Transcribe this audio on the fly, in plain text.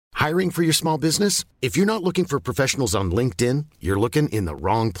Hiring for your small business? If you're not looking for professionals on LinkedIn, you're looking in the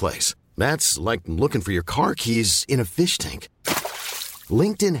wrong place. That's like looking for your car keys in a fish tank.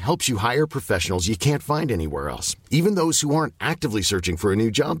 LinkedIn helps you hire professionals you can't find anywhere else, even those who aren't actively searching for a new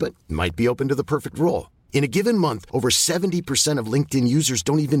job but might be open to the perfect role. In a given month, over 70% of LinkedIn users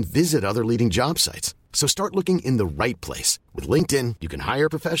don't even visit other leading job sites. So start looking in the right place. With LinkedIn, you can hire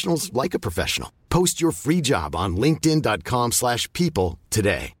professionals like a professional. Post your free job on linkedin.com/people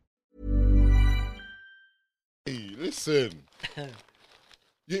today. Hey, listen.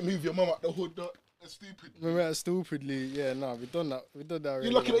 You ain't move your mum out the hood, though. That's stupid. Remember that stupidly? Yeah, nah, we done that. We did that already.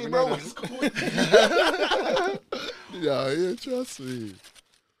 You looking at We your know bro? that. Yeah, trust me.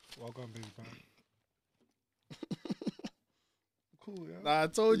 Welcome, baby man. Cool, yeah. Nah, I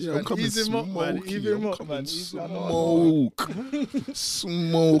told you, Yeah, I'm man. coming Ease him up, man. smoky. Ease him I'm up, coming man. Ease him up.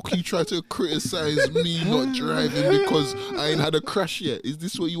 Smoke. You try to criticize me not driving because I ain't had a crash yet. Is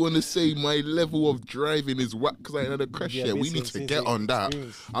this what you want to say? My level of driving is whack because I ain't had a crash yet. We need to get on that.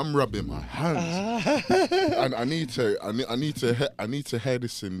 I'm rubbing my hands, and I need to hear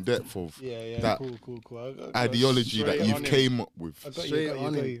this in depth of that Cool. ideology that you've came up with. I got Straight you.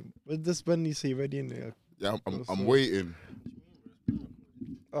 on it. But this when you say ready in there. Yeah, I'm waiting.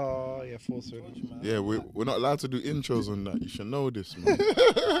 Oh yeah, false ready. Yeah, we're not allowed to do intros on that. You should know this, man.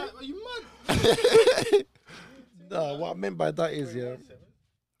 Are you mad? Nah, what I meant by that is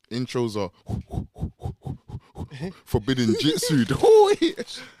Intros are forbidden jitsu. You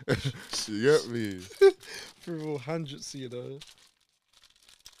get me? through hundreds, you know.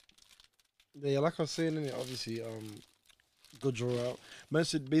 Yeah, like I was saying in it, obviously, good draw out.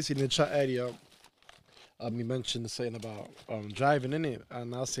 Mentioned basically in the chat earlier. You mentioned saying about driving in it,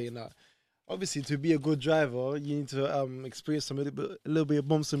 and I was saying that obviously to be a good driver, you need to experience a little bit of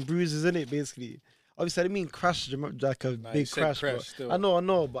bumps and bruises in it. Basically, obviously I didn't mean crash like a big crash. But I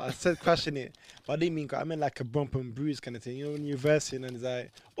know, but I said crash in it, but I didn't mean I meant like a bump and bruise kind of thing. You know, when you're reversing and it's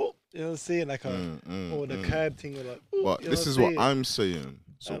like, oh, you know what I'm saying, like the curb thing, or like. Oh, But this is what I'm saying.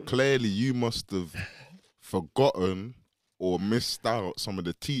 So clearly, you must have forgotten or missed out some of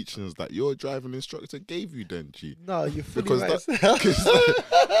the teachings that your driving instructor gave you then, G. No, you're fully Because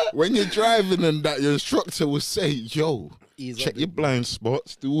right. when you're driving and that your instructor will say, yo, Ease check up your blind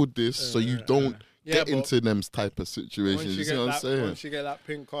spots, do all this so you don't get but into them type of situations. You see what I'm saying? Once you get that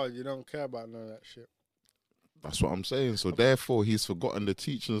pink card, you don't care about none of that shit. That's what I'm saying. So therefore, he's forgotten the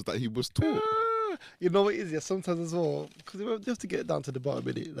teachings that he was taught. You know what it is, yeah, sometimes as well, because you have to get down to the bottom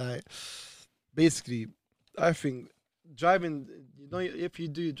of it. Like, basically, I think driving, you know, if you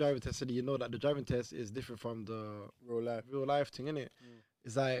do driving test, you know that the driving test is different from the real life thing, innit?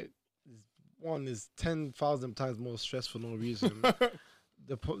 It's like, one is 10,000 times more stress for no reason.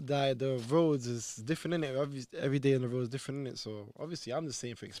 The roads is different, innit? Every day on the road is different, innit? So, obviously, I'm the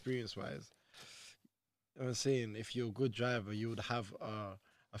same for experience-wise. You know what I'm saying? If you're a good driver, you would have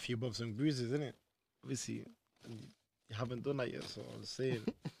a few bumps and bruises, innit? Obviously, you haven't done that yet, so I'm saying.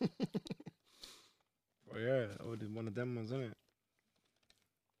 But yeah, I would one of them ones, innit?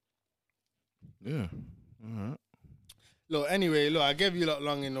 Yeah. All right. Look, anyway, I gave you lot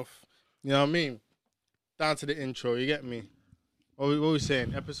long enough. You know what I mean? Down to the intro, you get me? What we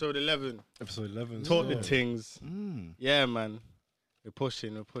saying? Episode 11. Episode 11. Talk the things. Mm. Yeah, man. We're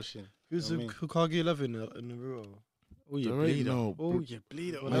pushing. Who's You know the Hokage 11 in the row? Oh, you There ain't bleed no- up. Oh, you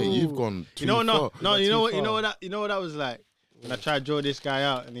bleed up. Mate, you've gone too You know, far. no. You know what? too You know far. what? You know what that was like when I tried to draw this guy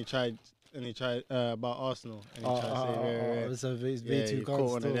out, and he tried about Arsenal, and he tried to say, it's yeah, V2 you caught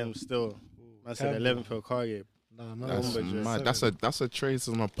one of them still. I said Campbell. 11 for a car game. Nah, That's Number mad. just That's a Trace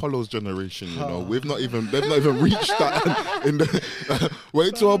and Apollo's generation, you know. They've not even reached that. In the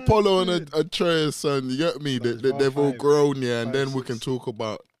wait till Apollo and a Trace, son. You get me? They've all grown, yeah, and then we can talk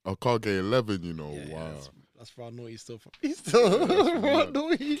about a Kage 11, you know. Yeah, wow. that's for I know he's still. He's still.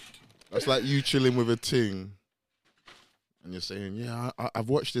 That's like you chilling with a ting, and you're saying, "Yeah, I've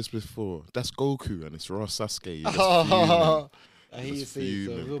watched this before. That's Goku, and it's Raw Sasuke." You're just fuming. I hear you Just say it's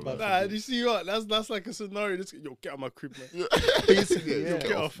fuming, real bro. bad. Nah, you see what? That's like a scenario. Yo, get out of my crib, man. Basically, Yeah, yeah.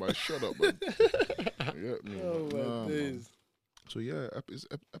 get off my shut up, man. You get me? Oh my Nah, man. days. So yeah, it's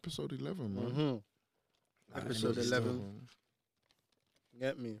episode 11, man. Mm-hmm. Episode 11.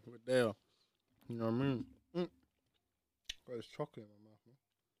 Get me? We're there. You know what I mean? Got this chocolate in my mouth,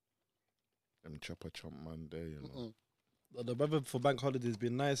 man. Them chopper chomp man there, you know. The weather for bank holidays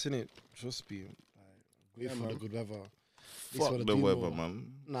been nice, innit? Trust me. Great Yeah, for the man. good weather. Fuck wanna the do weather, more.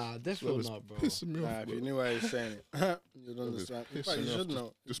 man. Nah, This definitely weather's not, bro. pissing me Nah, off, if bro. you knew why he's saying it, you'd understand. In fact, you Pissing me should off.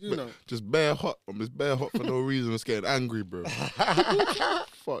 know. Just, You know. just bare hot. It's bare hot for no reason. It's getting angry, bro.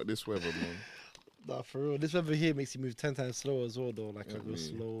 Fuck this weather, man. Nah, for real. This weather here makes you move 10 times slower as well, though. Like a real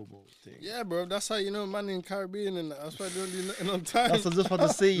slow mo thing. Yeah, bro. That's how you know man in Caribbean and that. That's why they don't do nothing on time. That's what I just want to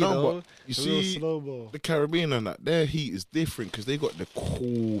say, you No, know. but you A real see, slow mo. the Caribbean and that, their heat is different because they got the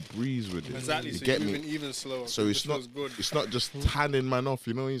cool breeze with it. Exactly. You So get you're me? moving even slower. So it's not, good. it's not just tanning man off,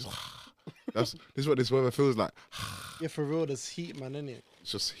 you know. He's this is what this weather feels like. Yeah, for real, there's heat, man, innit?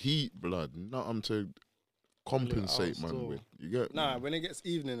 It's just heat, blood. Nothing to compensate, man. still. With you get Nah, me? when it gets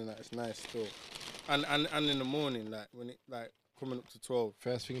evening and that, it's nice still. And in the morning, like when it like coming up to 12.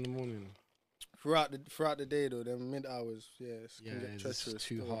 First thing in the morning. Throughout the day though, them mid hours, yeah, it Yeah, can get it's treacherous. just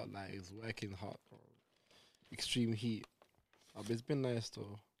too still. hot. Like, it's working hot, bro. Extreme heat. But it's been nice,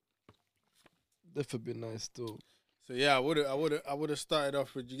 though. Definitely been nice, though. So yeah, I would have started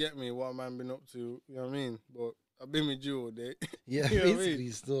off with, you get me, what man been up to, you know what I mean? But I've been with you all day. Yeah, You know what I mean? basically,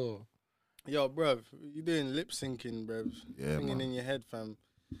 still. Yo, bruv, you doing lip syncing, bruv. Yeah, Singing man. in your head, fam.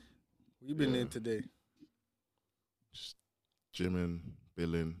 What you been Yeah. doing today? Gymming,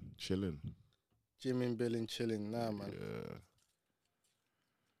 billing, chilling. Gymming, billing, chilling. Nah, man.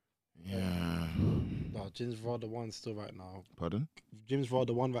 Yeah. No, Jim's rather one still right now. Pardon? Jim's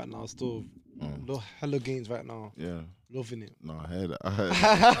rather one right now, still. Oh, Hella gains right now. yeah. Loving it. No, I heard that. I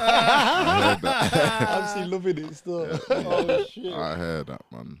heard that. Absolutely loving it still. Yeah. Oh, shit. I heard that,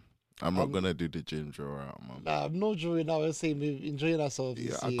 man. I'm not gonna do the gym draw out, man. Nah, I'm not drawing now. I'm saying we're enjoying ourselves.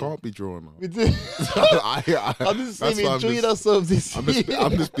 Yeah, this I year. can't be drawn out. We do. I'm I'm just saying we're enjoying ourselves this year.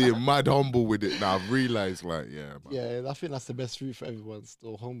 I'm just being mad humble with it now. I've realised, like, yeah, man. Yeah, I think that's the best route for everyone.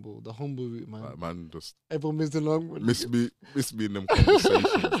 Still humble, the humble route, man. Like, man, just Everyone wins the long one. miss me in them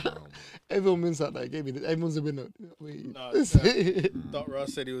conversations. Now. Everyone wins that game. Everyone's a winner. Wait. Nah, That's yeah. it. Doc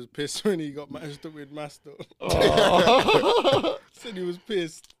Ross said he was pissed when he got matched up with Master. Oh. Said he was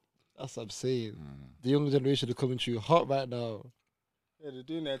pissed. That's what I'm saying. The younger generation are coming through hot right now. Yeah, they're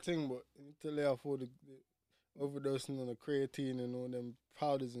doing their thing, but you need to lay off all the overdosing on the creatine and all them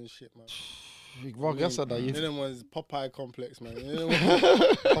powders and shit, man. Wrong, that's what that You you. know them ones Popeye complex, man. You know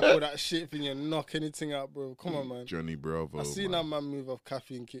them pop all that shit and you knock anything out, bro. Come on, man. Johnny Bravo. I seen that man move off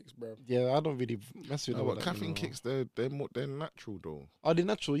caffeine kicks, bro. Yeah, I don't really mess with No, all but that, caffeine you know. kicks, they're natural though. Are they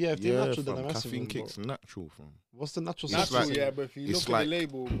natural? Yeah, if they're Yeah, natural, then fam, I'm messing caffeine with them, kicks bro. natural, fam. What's the natural It's Natural, like- yeah, but if you it's look at like- the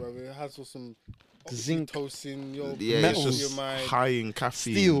label, bro, it has some Zinc. oxytocin, your Yeah, Metals. it's your just mind. high in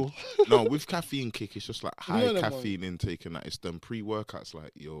caffeine. Steel. No, with caffeine kick, it's just like You high know them caffeine intake and that. It's them pre-workouts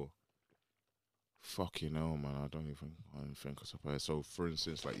like, yo, fucking hell, man. I don't even think I suppose. So, for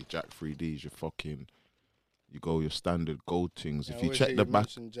instance, like your Jack 3Ds, you go your standard gold things. Yeah, I If you always check hear the you back,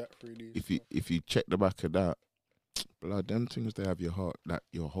 mention Jack 3D. if you check the back of that, blood, them things they have your heart, like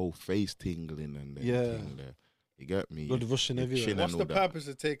your whole face tingling and them Yeah. thing there. You get me? Blood rushing your everywhere. chin What's and the all that. purpose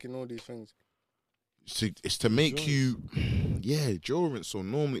of taking all these things? So it's to make you, endurance. So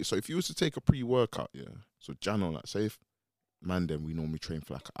normally, so if you was to take a pre-workout, so Jano, like say if then we normally train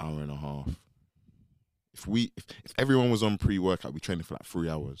for like an hour and a half. If everyone was on pre-workout, we training for like 3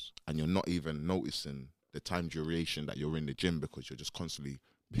 hours, and you're not even noticing the time duration that you're in the gym because you're just constantly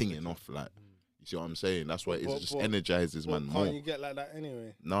pinging off. Like, you see what I'm saying? That's why it just energizes man Can't more. you get like that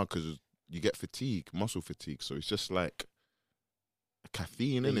anyway? No, because you get fatigue, muscle fatigue. So it's just like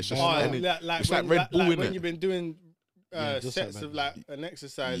caffeine, and it's just burn out. energy. Like It's when, like Red Bull, when innit? you've been doing Yeah, just sets like of that. like an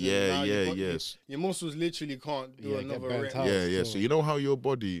exercise. and Yeah, now yeah, you've got- yes. Your muscles literally can't do Yeah, get another burnt rep. out. Yeah, yeah. still. So you know how your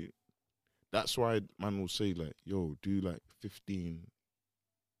body, that's why man will say like, yo, do like 15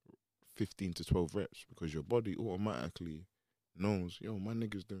 to 12 reps because your body automatically knows, yo, my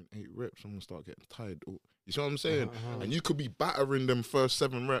nigga's doing 8 reps. I'm gonna start getting tired. Or, you see what I'm saying? And you could be battering them first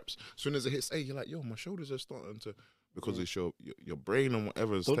 7 reps. As soon as it hits 8, you're like, yo, my shoulders are starting to, because it's your brain and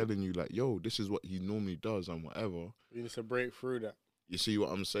whatever is telling you like, yo, this is what he normally does and whatever. You need to break through that. You see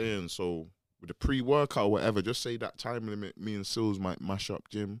what I'm saying? So with the pre-workout or whatever, just say that time limit, me and Sills might mash up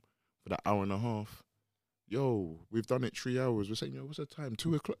gym for that hour and a half. Yo, we've done it 3 hours. We're saying, yo, what's the time?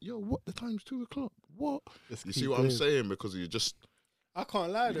 2 o'clock. Yo, what? The time's 2 o'clock. What? You see what I'm saying? Because you just, I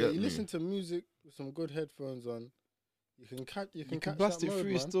can't lie You though. get You me? listen to music with some good headphones on. You can catch. You can catch blast that it mode,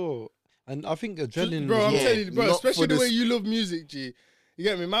 through man. still. And I think Just- adrenaline. bro, as I'm well. telling you, bro. not Especially for the way this- you love music, G. You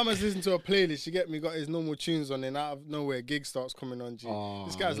get me? Mama's listening to a playlist. You get me? Got his normal tunes on, and out of nowhere, gig starts coming on. G.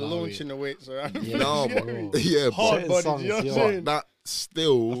 This guy's allow launching the weight, so Yeah, no, you get me? but, yeah, Hard Certain body. songs, You know what I'm yeah. saying? but that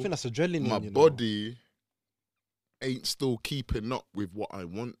still, I think that's adrenaline. my you know, body ain't still keeping up with what I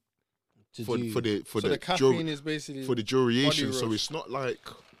want to for do. the So the caffeine is basically for the duration. So roast. it's not like,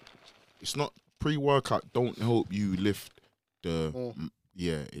 it's not pre-workout. Don't help you lift the. Oh.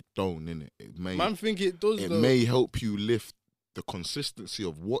 Yeah, it don't, innit? It may. Man, think it does. It though. may help you lift the consistency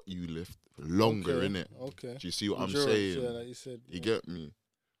of what you lift longer, Okay, innit? Okay. Do you see what Endurance, I'm saying? Yeah, like you said. You get me?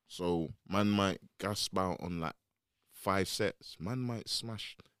 So man might gasp out on like 5 sets. Man might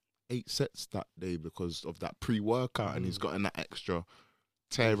smash 8 sets that day because of that pre-workout, and he's gotten that extra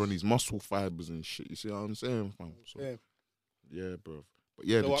tear on his muscle fibers and shit. You see what I'm saying, fam? So, yeah, bro. But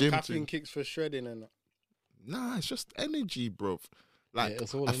yeah, So the what, gym caffeine thing. kicks for shredding and that? Nah, it's just energy, bro. Like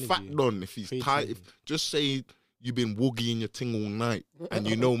it's all a energy. fat don, if he's tight, if just say you've been woogieing your thing all night, and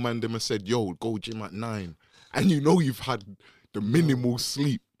you know man them have said, yo, go gym at 9, and you know you've had the minimal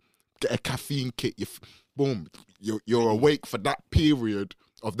sleep, get a caffeine kick, boom, you're awake for that period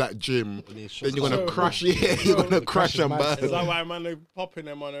of that gym, then you're gonna crash. Yeah, you're gonna crash and burn. Is that why man they popping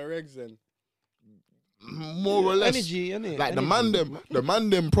them on their eggs then? More or less, Energy, innit? like the Energy. man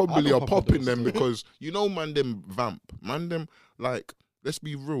them probably I are don't pop popping those them still. because you know man them vamp, man them like. Let's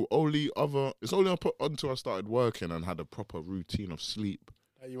be real. It's only until I started working and had a proper routine of sleep.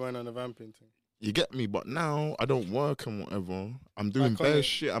 Like you went on a vamping thing. You get me? But now I don't work and whatever. I'm doing Back on bare it.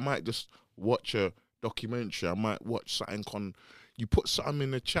 shit. I might just watch a documentary. I might watch something on. You put something in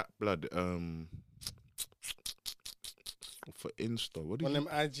the chat, blood. For Insta. What do One you? of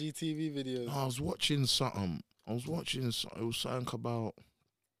them IGTV videos. I was watching something. It was something about.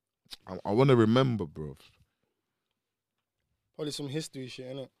 I want to remember, bro. Probably some history shit,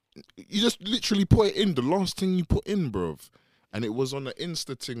 innit? You just literally put it in, the last thing you put in, bruv. And it was on the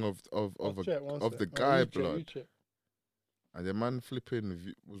Insta thing of the guy, blood. And the man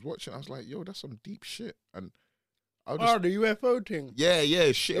flipping was watching. I was like, yo, that's some deep shit. And I just, the UFO thing.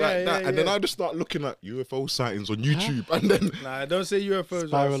 yeah, shit Yeah, like that. yeah, And then yeah. I just start looking at UFO sightings on YouTube. And then, Nah, don't say UFOs.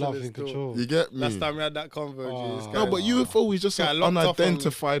 Spiral are off still in control. you get me? Last time we had that convo, this No, guy- but UFO is just Guy an locked off on-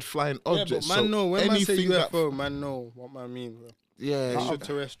 unidentified flying yeah, object. but man, so know when man say anything that- UFO, man know what man mean, bro. yeah,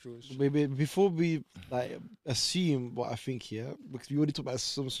 Extraterrestrials. Before we like assume what I think here, because we already talked about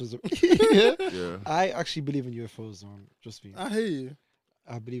assumptions. yeah. I actually believe in UFOs, man. Trust me. I hear you.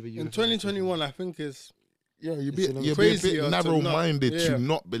 I believe in UFOs. In 2021, I think it's Yeah, you're It's a crazier bit to narrow-minded not- to yeah.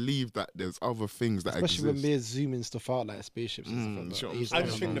 not believe that there's other things that especially exist. when we're zooming stuff out like spaceships and sure. stuff like that. I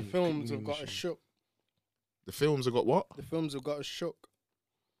just think the films have got us shook. The films have got what? The films have got us shook.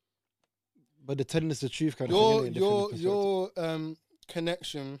 But they're telling us the truth, kind of thing. innit, in different perspectives. Your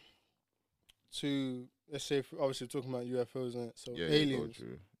connection to, let's say, obviously we're talking about UFOs, and so Yeah, aliens.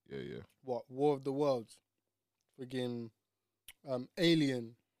 Yeah. What War of the Worlds, friggin'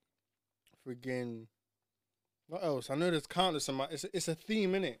 Alien, friggin' what else? I know there's countless amount. It's a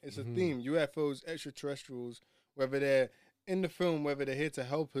theme, innit? It's a theme. UFOs, extraterrestrials, whether they're in the film, whether they're here to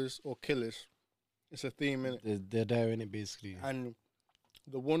help us or kill us, it's a theme, innit? They're there in it basically. And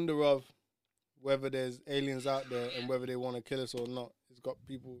the wonder of whether there's aliens out there and whether they want to kill us or not, it's got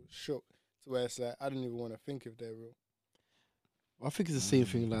people shook to where it's like I don't even want to think if they're real. I think it's the same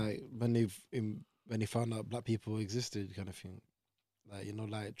thing like when they found out black people existed, kind of thing. Like, you know,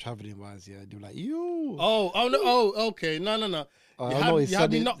 like traveling wise, yeah, they were like, yo. Oh no, oh okay, no. You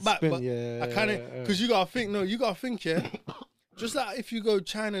had me knocked back, but I kind of because you gotta think. No, you gotta think, yeah. Just like if you go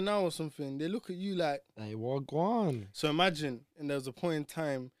China now or something, they look at you like. Hey, what go on? So imagine, and there was a point in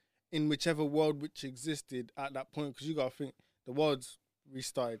time in whichever world which existed at that point, because you gotta think the world's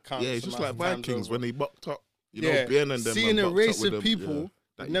restarted. Yeah, it's just like Vikings when they bucked up. You know, Yeah, Bien and them. seeing man a bucked race up with of them, people yeah,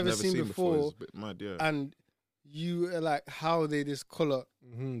 that you've never seen is before, a bit mad, yeah. and you are like, how are they this color?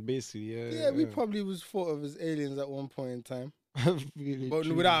 Basically, yeah. Yeah, we probably was thought of as aliens at one point in time, really, but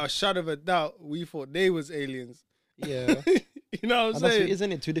truly. without a shadow of a doubt, we thought they was aliens. Yeah. You know what I'm And that's saying? it,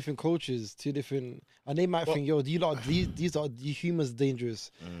 isn't it? Two different cultures, two different, and they might think, yo, these are the humans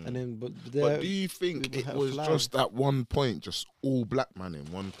dangerous, and then but do you think they it have was flag. just at one point, just all black man in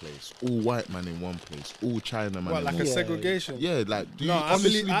one place, all white man in one place, all China man What, in like one a place? segregation? Yeah, like, do you No, I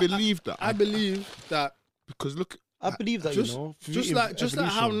honestly believe- believe that? I believe that Because look, I believe that, just, you know, just like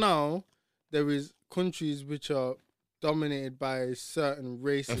how evolution. now there is countries which are dominated by certain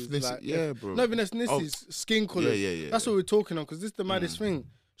races, Ethnicity, like yeah, bro. not even ethnicities, skin colors. yeah. That's what we're talking on, because this is the maddest thing.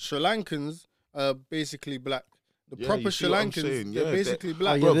 Sri Lankans are basically black. The Yeah, proper you see Sri what I'm Lankans, saying? they're Yeah, basically they-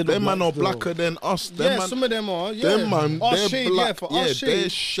 black. yeah, bro, they're them not man are black blacker than us. Them Yeah, man, some of them are. Yeah, them man, Our they're shade, black. yeah, for yeah, our their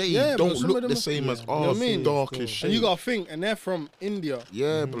shade. shade Yeah, but don't some of look them the are- same as You know what I ours. mean? Darkish shade. And you gotta think, and they're from India,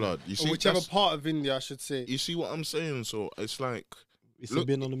 yeah, blood. You see, or whichever that's- part of India, I should say. you see what I'm saying? So it's like, It's look,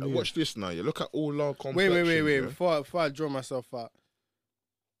 been on the move. watch this now. You look at all our Wait. complexions. yeah? Before I draw myself out,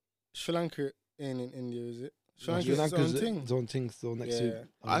 Sri Lanka ain't in India, is it? Sri Lanka's Sri its own Lanka's thing. its own thing, so next to. Yeah.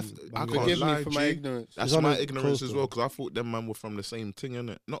 I can't Forgive lie, me for my G. ignorance. That's It's on my the ignorance coast, as well, because I thought them man were from the same thing,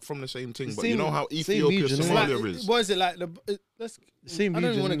 innit? Not from the same thing, The but you know same- how same Ethiopia, region, innit? Somalia Like, is. what is it like? Let's. Same I don't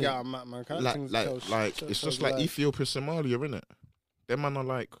region, want to innit? get out of map, man. Like, it's just like Ethiopia, Somalia, innit? them man are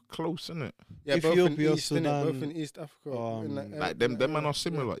like close, innit? Yeah, both Ethiopia, in East, Sudan, both in East Africa. Like them man are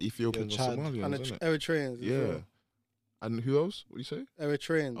similar. Ethiopians Yeah, and Chad. Somalians, And innit? Eritreans. as Yeah. well. And who else? What do you say?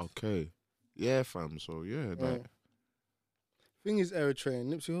 Eritreans. Okay. Yeah, fam. So yeah, Yeah. like Thing is Eritrean,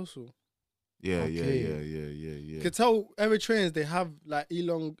 Nipsey Hussle. yeah. You can tell Eritreans they have like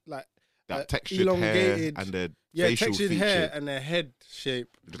That textured hair elongated- and their yeah, facial textured feature, hair and their head shape.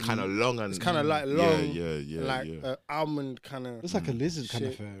 kind of long and It's kind of like long, yeah, like almond kind of. It's like a lizard kind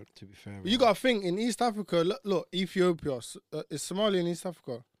of Shit. fair, to be fair. But you got to think in East Africa. Look, Ethiopia is Somalia in East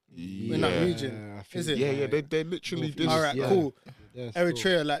Africa. yeah. in that region. I think Is it? Yeah, they're literally North this. All right, yeah. cool. Yeah,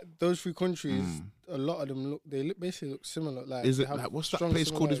 Eritrea, like those three countries, Mm. a lot of them basically look similar. Like, Is they it have like what's that strong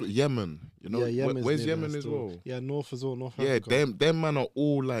place called? Is similarities. Yemen? You know, yeah, Yemen's where's near Yemen there as still. well? Yeah, North as well, North Yeah, Africa. them man are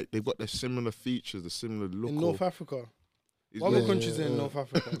all like they've got their similar features, the similar look. in North Africa. Is What where- other countries in North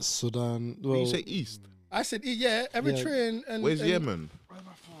Africa? Sudan. Did Well, you say East? I said, yeah, Eritrea and Where's and Yemen?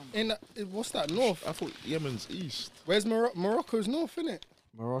 In what's that? North. I thought Yemen's East. Where's Morocco's north, innit?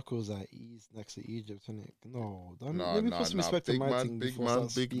 Morocco's at east next to Egypt, isn't it? No, Nah, let me nah, put some nah. respect to Big my man, thing big before I man, start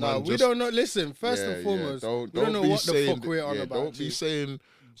big speaking. No, man. we just- don't know. Listen, first and foremost, Don't we don't know be what the saying fuck we're on yeah, about. Don't be G. saying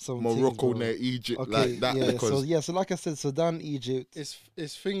Some Morocco things, near bro. Egypt Okay, like that yeah. because So yeah, so like I said, Sudan, Egypt, It's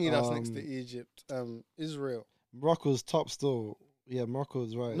thingy that's next to Um, Egypt. Israel. Morocco's top still. Yeah,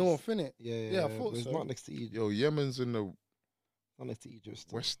 Morocco's right. North, innit? Yeah, yeah. Yeah, I but thought it's so. not next to Egypt. yo Yemen's in the Not next to Egypt.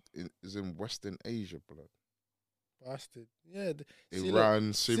 Still. is in Western Asia, blood. Bastard. Yeah. See, Iran,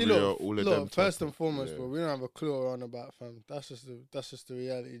 look, Syria, all of them. First type and of- foremost, yeah. bro, we don't have a clue what we're on about, fam. That's just the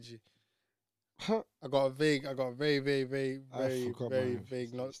reality, G. Huh. I got very, very, I very, forgot very my vague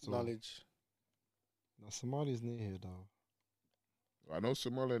story. knowledge. Now, Somalia's near here, though. I know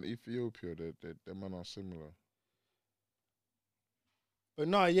Somalia and Ethiopia, they man are similar. But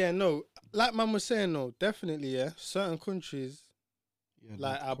no. Like man was saying, no, definitely, yeah. Certain countries, Yeah,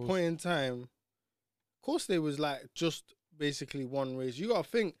 like of at a course. point in time, of course they was like just basically one race. You gotta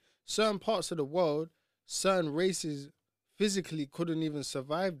think certain parts of the world, certain races physically couldn't even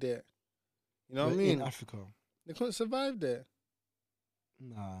survive there. You know what I We're mean? In Africa. They couldn't survive there.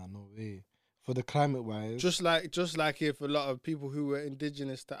 Nah, no way. For the climate wise, Just like if a lot of people who were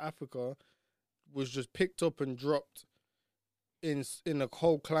indigenous to Africa was just picked up and dropped in a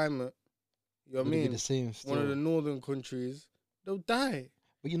cold climate. You know what I would it be mean? the same. Still. One of the northern countries, they'll die.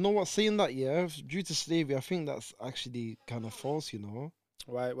 But you know what? Saying that, yeah, due to slavery, I think that's actually kind of false. You know,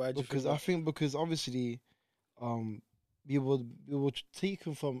 Why do you because think I think because obviously, we were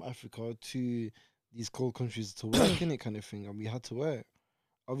taken from Africa to these cold countries to work in it, kind of thing, and we had to work.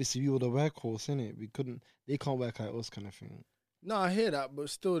 Obviously, we were the workhorse in it. We couldn't. They can't work like us, kind of thing. No, I hear that, but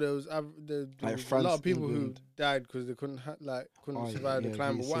still, there was Like a lot France, of people England. who died because they couldn't Oh, survive the yeah,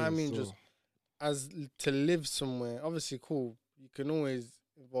 climate. these What I things, mean, so- just to live somewhere. Obviously, cool. You can always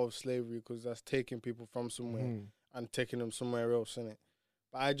involve slavery because that's taking people from somewhere Mhm. and taking them somewhere else, innit?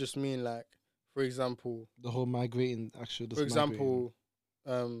 But I just mean like, for example, The whole migrating, actually. for example,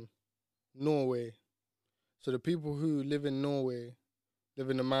 Norway. So the people who live in Norway, live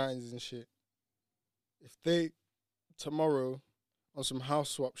in the mountains and shit. If they tomorrow on some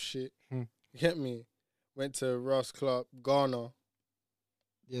house swap shit, Hmm. you get me, went to Ross Clark, Ghana,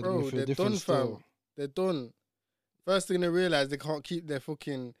 yeah, bro, they're they're done, fam. They're done. First thing they realize they can't keep their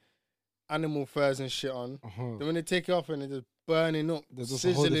fucking animal furs and shit on. Uh-huh. Then when they take it off and they're just burning up, They're just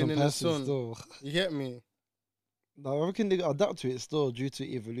a whole sizzling different in the person sun. still. You get me? No, I reckon they adapt to it still due to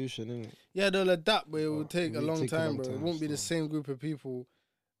evolution, innit? Yeah, they'll adapt, but it will But take it a will long take a time, long bro. It time won't be the still. same group of people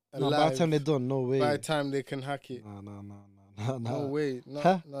No, alive by the time they're done, no way. by the time they can hack it. No. No way. No,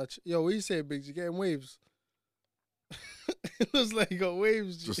 Huh? no. Yo, what you say, Biggs? You getting waves? It looks like you got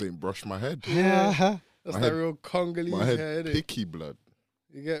waves. G. Just ain't brush my head. Yeah. That's my that head- real Congolese My head hair, innit? picky blood.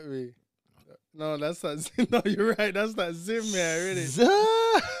 You get me? No, that's that. No, you're right. That's that Zim hair, innit?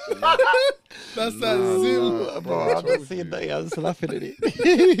 That's that Zim. Bro, I'm told not saying you. that. Yeah, I'm just laughing at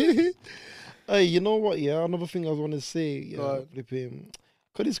it. Hey, you know what? Yeah, another thing I was want to say. Go Yeah, on. flipping.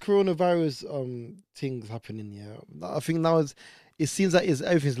 Cause this coronavirus things happening. Yeah, I think now it seems like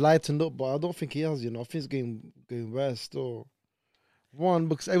everything's lightened up, but I don't think it has. You know, I think it's going worse still. One,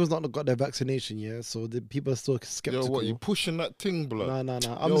 because everyone's not got their vaccination, yeah, so the people are still Yo, skeptical. what you pushing that thing, blood? No.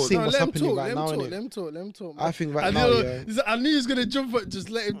 I'm Yo, just seeing No, what's let him happening talk. right Let now. him talk. innit? Let him talk. Let him talk. I think right I now, knew, yeah. I knew he was gonna jump, but just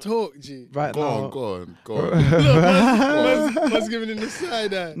let him talk, G. Right Go now, on, go on, go Look, on. man's giving him the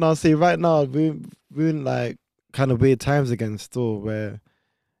side eye. No, see, right now we're in like kind of weird times again still, where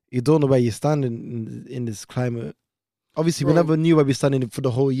you don't know where you stand in this climate. Obviously, we Bro. never knew where we standing for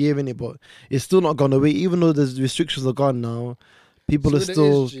the whole year, innit? But it's still not gone away. Even though the restrictions are gone now, People See are what it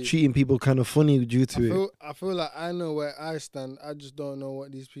still is, G. treating people kind of funny due to it. I feel like I know where I stand. I just don't know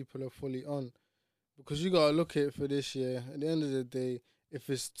what these people are fully on. Because you gotta look at it for this year. At the end of the day, if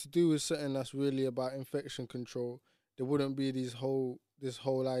it's to do with something that's really about infection control, there wouldn't be this whole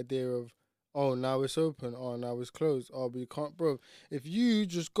idea of, oh, now it's open, oh, now it's closed, oh, but you can't, bro. If you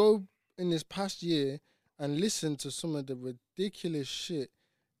just go in this past year and listen to some of the ridiculous shit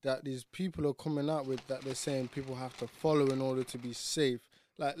that these people are coming out with, that they're saying people have to follow in order to be safe.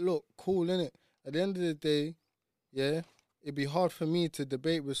 Like, look, cool, innit? At the end of the day, yeah, it'd be hard for me to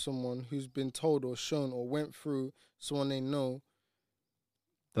debate with someone who's been told or shown or went through someone they know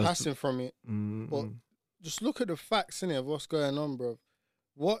passing from it. But just look at the facts, innit, of what's going on, bro.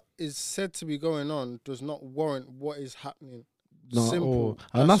 What is said to be going on does not warrant what is happening. Simple.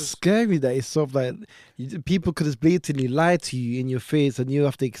 And that's scary that it's sort of like people could just blatantly lie to you in your face and you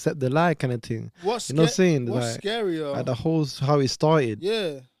have to accept the lie kind of thing. What's you know what I'm saying? What's like, scarier? Like the whole how it started.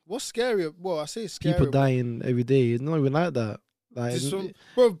 Yeah. What's scarier? Well, I say scarier. People dying every day. It's not even like that. Like,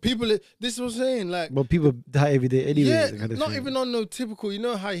 bro, people. This is what I'm saying. Like, well, people die every day anyway. Yeah, kind of not thing. even on no typical. You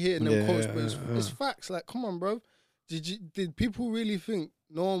know how you hitting them quotes, but it's facts. Like, come on, bro. Did people really think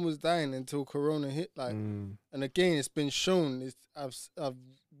no one was dying until Corona hit? Like, and again, it's been shown. I've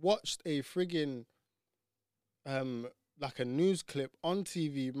watched a friggin' like a news clip on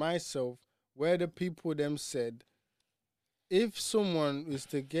TV myself where the people them said, if someone is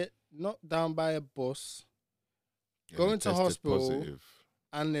to get knocked down by a bus, go into hospital, positive,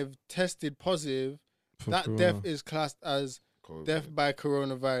 and they've tested positive, that corona. Death is classed as COVID. Death by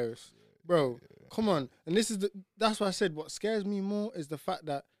coronavirus. Bro, come on. And that's why I said what scares me more is the fact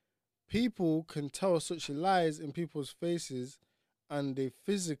that people can tell such lies in people's faces and they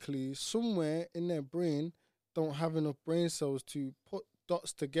physically, somewhere in their brain, don't have enough brain cells to put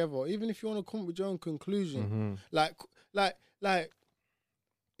dots together. Even if you want to come up with your own conclusion. Like,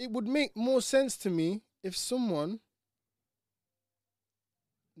 it would make more sense to me if someone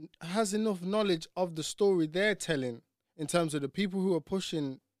has enough knowledge of the story they're telling in terms of the people who are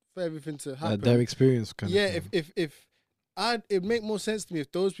pushing for everything to happen. Their experience kind of thing. if it'd make more sense to me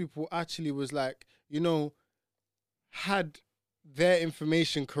if those people actually was like, you know, had their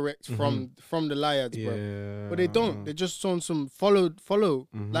information correct from the liars, bro. But they don't. They're just on some follow.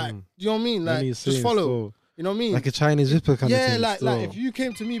 Like, you know what I mean? Like, just follow. So, you know what I mean? Like a Chinese whisper kind of thing. Yeah, like if you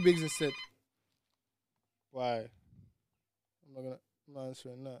came to me, Biggs, and said, why? I'm not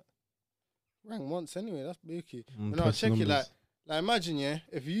answering that. Rang once anyway, that's bookie. But no, check it like imagine, yeah,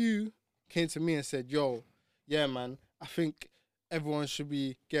 if you came to me and said, yo, yeah, man, I think everyone should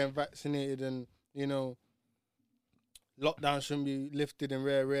be getting vaccinated and, you know, lockdown shouldn't be lifted and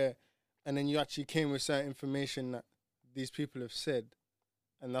rare. And then you actually came with certain information that these people have said,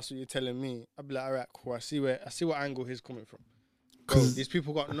 and that's what you're telling me. I'd be like, all right, cool. I see what angle he's coming from. Bro, these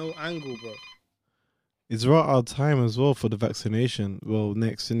people got no angle, bro. It's right out of time as well for the vaccination. Well,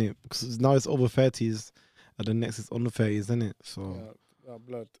 next, innit? Because now it's over 30s, and the next is under 30s, isn't it? So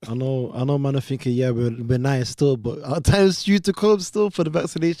blood. I know, man. I'm thinking, yeah, we're nice still, but our time's due to come still for the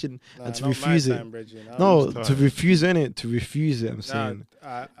vaccination and to refuse it. No, to refuse it, to refuse it. I'm saying,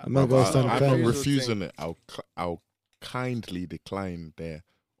 I'm refusing it. I'll kindly decline their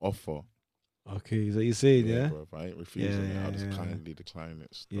offer. Okay, is that you saying, yeah? Bro, I ain't refusing it. I'll just kindly decline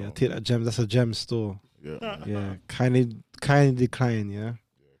it. Still. Yeah, take that gem. That's a gem store. Yeah. Kindly decline. Yeah.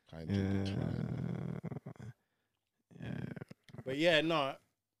 Kindly decline. Yeah. But yeah, no.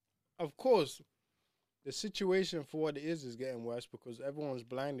 Of course, the situation for what it is getting worse because everyone's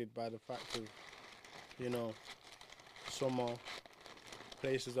blinded by the fact of, you know, summer.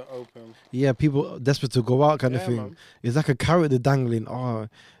 Places are open. Yeah, people desperate to go out kind of thing. Man. It's like a carrot they're dangling.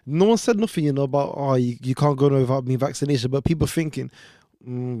 No one said nothing, you know, about, you can't go without being vaccinated. But people thinking,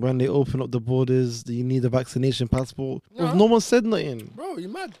 when they open up the borders, you need a vaccination passport. No, no one said nothing. Bro, you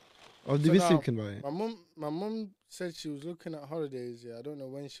mad? Or did we thinking about it? My mum said she was looking at holidays. Yeah, I don't know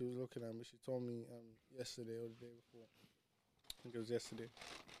when she was looking at, but she told me yesterday or the day before. I think it was yesterday.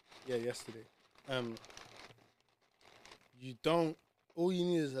 Yeah, yesterday. You don't. All you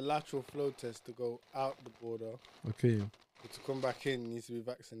need is a lateral flow test to go out the border. Okay. But to come back in, you need to be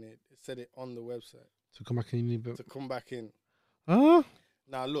vaccinated. It said it on the website. To come back in, you need to come back in. Huh?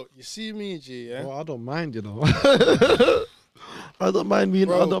 Now look, you see me, G. Yeah. Oh, I don't mind, you know. I don't mind being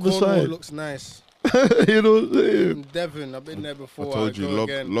on the other side. Looks nice. You know what I'm saying? Devon, I've been there before. I told you,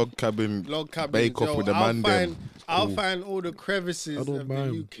 log cabin, bake off with the man. I'll find all the crevices of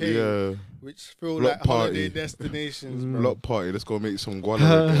the UK, which feel block like holiday destinations, bro. Block party, let's go make some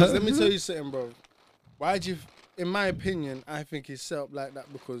guala. Let me tell you something, bro. Why do you, in my opinion, I think it's set up like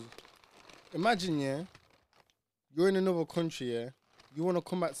that because imagine, yeah, you're in another country, yeah, you want to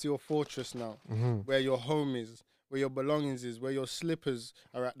come back to your fortress now, where your home is, where your belongings is, where your slippers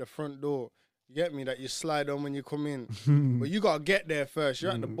are at the front door. You get me? That you slide on when you come in. But you got to get there first.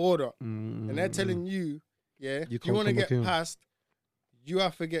 You're at the border. And they're telling you, yeah, You you want to can't get come back in. past, you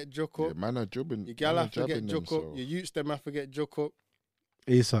have to get juk Yeah, up. man are jubbing. Your gal man are have to get jabbing them, juk up. so- Your youths them have to get juk up.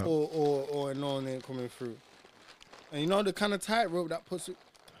 ASAP. Or no one ain't coming through. And you know the kind of tightrope that puts it.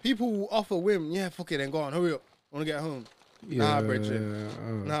 People will offer whim. Yeah, fuck it, then go on, hurry up. I want to get home. Nah,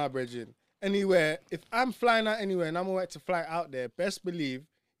 brethren. Nah, brethren. Anywhere, if I'm flying out anywhere and I'm about to fly out there, best believe,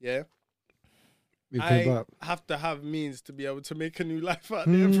 yeah, We came I back. have to have means to be able to make a new life out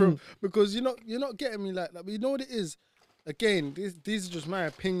there, bro. Because you're not getting me like that. But you know what it is? Again, these are just my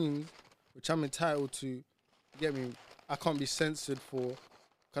opinions, which I'm entitled to. You get me? I can't be censored for.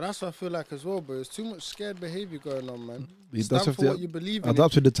 Cause that's what I feel like as well, bro. There's too much scared behavior going on, man. That's Stand what for they- what you believe in.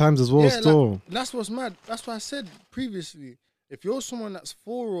 Adapt to the times as well, Yeah, still. like, that's what's mad. That's what I said previously. If you're someone that's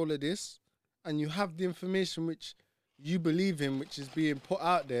for all of this and you have the information which you believe in, which is being put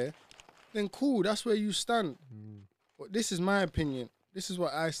out there, then cool, that's where you stand. But this is my opinion. This is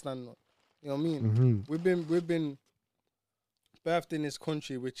what I stand on. You know what I mean? We've been birthed in this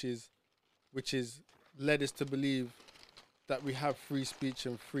country which is led us to believe that we have free speech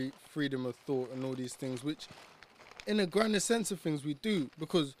and freedom of thought and all these things, which in a grander sense of things we do,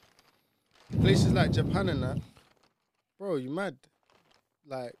 because places like Japan and that, bro, you mad.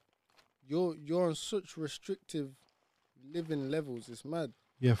 Like you're on such restrictive living levels, it's mad.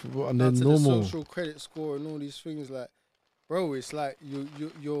 Yeah, and Down then to normal. the social credit score and all these things, like, bro, it's like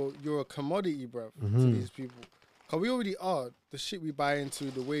you're a commodity, bro, to these people. Cause we already are. The shit we buy into,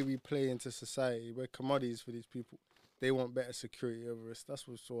 the way we play into society, we're commodities for these people. They want better security over us. That's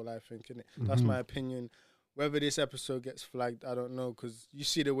what's all I think, innit? That's my opinion. Whether this episode gets flagged, I don't know, because you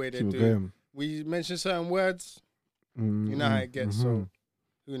see the way they Keep do it. going. We mention certain words, you know how it gets, so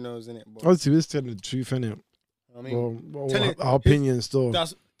who knows, innit? But, Obviously, we're telling the truth, innit? I mean, Well, telling- our opinion still.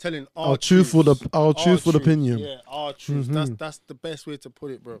 that's telling our Our truthful, truths. our truthful truths. opinion. Yeah, our truths. That's the best way to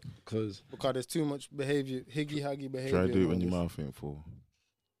put it, bro. Because Because there's too much behavior, higgy behavior. Try to do it and when all your this. mouth ain't full.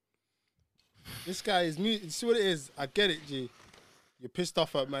 This guy is mute. You see what it is? I get it, G. You're pissed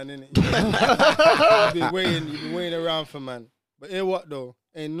off at man, innit? You've been waiting around for man. But hear what though?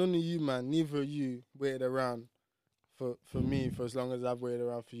 Ain't none of you, man, neither of you waited around for me for as long as I've waited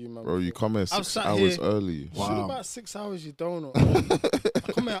around for you, man. Bro, you come here I've 6 sat hours here- early. Shoot about 6 hours, you don't know. I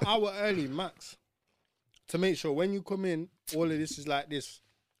come here an hour early, max. To make sure when you come in, all of this is like this.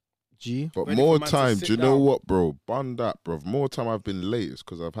 G. But Ready more for man to time, sit do you know down. what, bro? Bun that, bro. More time I've been late is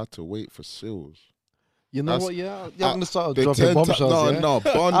because I've had to wait for seals. You know That's- what? Yeah, I'm gonna start The dropping 10 bombshells. no, yeah? no,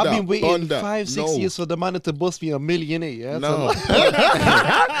 bun I've that, been waiting bun that. 5, 6 No. years for the man to bust me a million, yeah. No.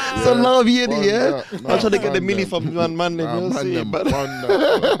 So love you, Bun yeah. that. I'm trying to get the bun milli them. from one man, you Nah, know, man, see, them but bun that,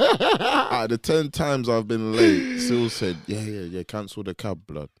 bro. Out of the 10 times I've been late, Seal said, yeah, cancel the cab,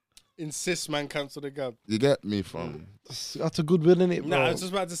 blood. Insist, man, cancel the gab. You get me, fam? that's a good win, innit, bro? Nah, I was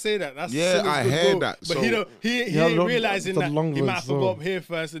just about to say that. That's Yeah, Simmons' I good heard goal. that, But so- he don't. He Yeah, ain't long- realizing the that long he might run, have to so- go up here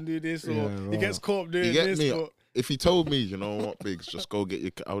first and do this, or Yeah, he right. gets caught up doing You get this. me? But If he told me, you know what, Biggs, just go get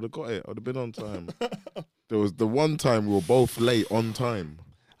your. I would have got it. I would have been on time. There was the one time we were both late on time.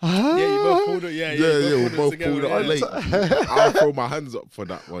 yeah, you both pulled it. Yeah, We you both together, pulled it yeah. late. I'll throw my hands up for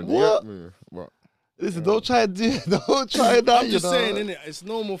that one. What? You get me? But Listen, don't try that. I'm you just know? saying, innit? It's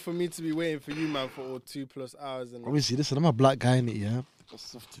normal for me to be waiting for you, man, for all 2+ hours. And Obviously, listen, I'm a black guy, innit, yeah. Got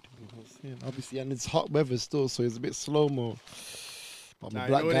stuff to do, you know what I'm saying? Obviously, and it's hot weather still, so it's a bit slow mo. But I'm nah, a you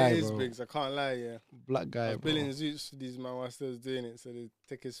black know what guy, it is, bro. Biggs. I can't lie, yeah. Black I guy, was bro. billing zoots for these man whilst I was doing it, so they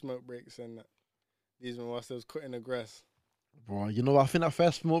taking smoke breaks and that. These man whilst I was cutting the grass. Bro, you know, I think that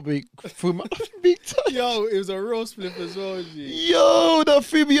first smoke break threw my big time. Yo, it was a raw split as well, G. Yo, that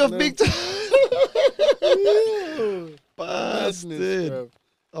threw me off No. big time. Yo, madness, Bastard. bro.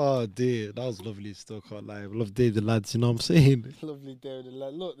 Oh, dear. That was lovely. Still can't lie. I love Dave the lads, you know what I'm saying? Lovely day.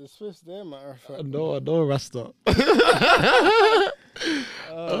 Like, look, the Swifts there, matter of fact. I know, Rasta.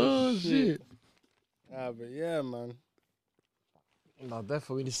 Oh, shit. Ah, but yeah, man. No,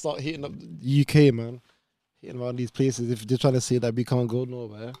 definitely we need to start hitting up the UK, man. Hitting around these places if they're trying to say that we can't go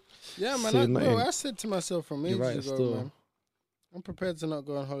nowhere. Yeah, man. Say Bro, nothing. I said to myself from You're ages right, ago, still. man. I'm prepared to not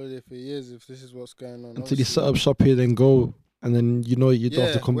go on holiday for years if this is what's going on. Until you set up shop here, then go, and then you know you don't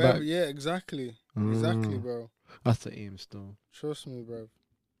have to come wherever- back. Yeah, exactly. Exactly, Mm. bro. That's the aim still. Trust me, bro.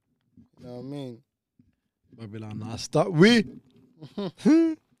 You know what I mean? Babylon, nah, stop. We.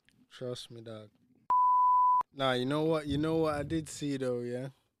 Trust me, dog. Nah, you know what? You know what I did see though, yeah.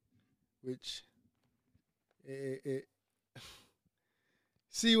 Which, it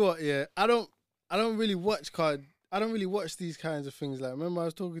see what? Yeah, I don't really watch card. I don't really watch these kinds of things. Like, remember I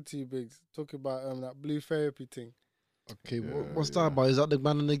was talking to you, Biggs, talking about that blue therapy thing. Okay, what's that about? Is that the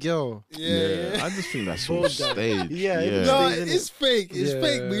man and the girl? Yeah. I just think that's all staged. Yeah. No, Stage, it's fake. It's Yeah.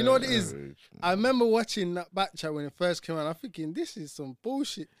 fake. But you know what it is? I remember watching that back chat when it first came out. I'm thinking, this is some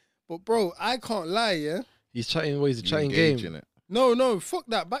bullshit. But bro, I can't lie, yeah? He's chatting. What is he You chatting engage game? in it. No, fuck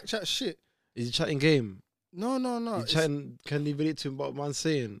that back chat shit. Is he chatting game? No. He's it's- chatting. Can he relate to what man's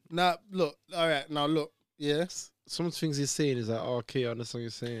saying? Nah, look. All right, now look. Yes. Some things he's saying is like, oh, okay, I understand what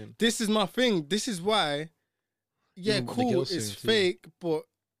you're saying. This is my thing. This is why. Yeah, Even what the cool. girl's It's saying too. fake, but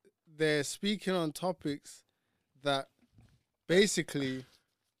they're speaking on topics that basically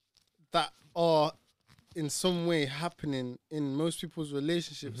that are in some way happening in most people's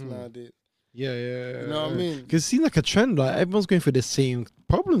relationships nowadays. Yeah. You know what I mean? Because it seems like a trend. Like everyone's going through the same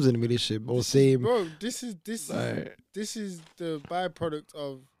problems in a relationship or same. Bro, this is Like, this is the byproduct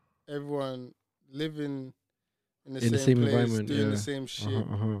of everyone living in the In the same same place, environment, doing yeah. the same shit,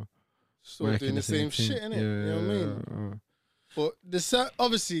 uh-huh. sort of Working doing the same shit, thing. innit? You know what I mean? Yeah. But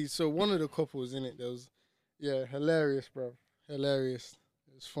obviously, so one of the couples in it, there was, hilarious, bro, hilarious.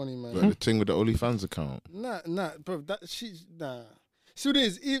 It's funny, man. Like the thing with the OnlyFans account. Nah, bro, nah. See what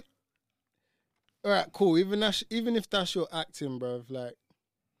it is? All right, cool. Even if that's your acting, bro, like,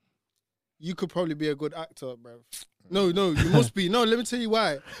 you could probably be a good actor, bro. No, you must be. No, let me tell you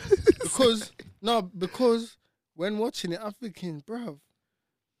why. Because when watching it, I'm thinking, bro,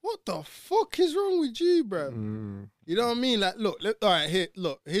 what the fuck is wrong with you, bro? You know what I mean? Like, look, all right,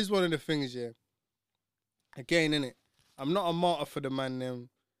 here's one of the things, yeah. Again, innit? I'm not a martyr for the man them.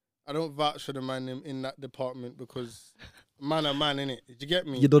 I don't vouch for the man them in that department because man are man, innit? Did you get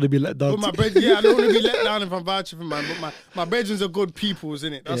me? You don't want to be let down. But my brethren, I don't want to be let down if I'm vouching for man. But my brethren are good peoples,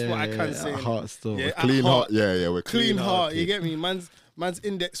 innit? That's what I can say. At innit? heart still. Yeah, at Clean heart. Yeah, we're Clean heart, you hearted. get me? Man's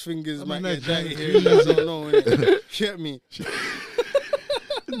index fingers might mean, get like, dirty here. You guys don't know, innit? Get me?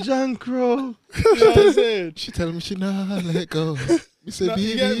 John Crow. You know what I'm saying? She telling me she not let go. Me say, No,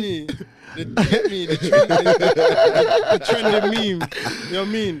 you baby. get me? The trending meme. You know what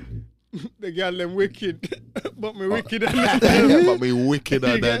I mean? The girl them wicked, but me wicked than them. But me wickeder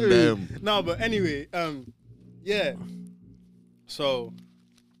You get than me? them. No, but anyway, yeah. So,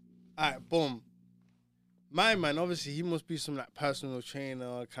 alright, boom. My man, obviously, he must be some like personal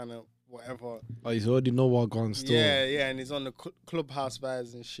trainer, kind of whatever. Oh, you already know what gone still. Yeah, and he's on the clubhouse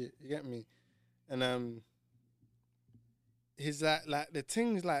vibes and shit. You get me? And he's like the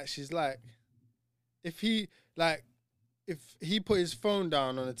things like she's like, if he put his phone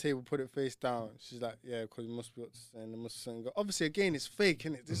down on the table, put it face down, she's like, yeah, because he must be what to say, and there must be something go. Obviously, again, it's fake,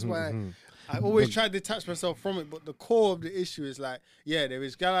 innit? This is why I always try to detach myself from it. But the core of the issue is like, yeah, there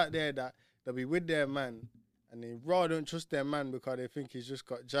is gal out there that they'll be with their man, and they raw don't trust their man because they think he's just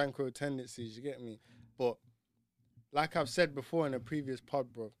got Janko tendencies. You get me? But like I've said before in a previous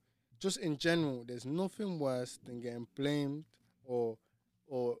pod, bro, just in general, there's nothing worse than getting blamed or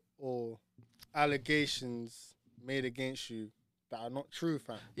allegations made against you that are not true,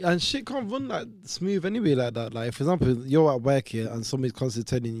 fam. And shit can't run like smooth anyway like that. Like, for example, you're at work here and somebody's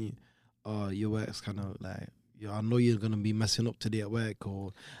constantly telling you, oh, your work's kind of like, I know you're going to be messing up today at work,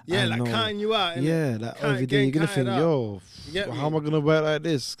 or Yeah, I like know. counting you out. innit? Yeah, like Can't every day get you're going to think, counted out. yo, You get how am me? I going to work like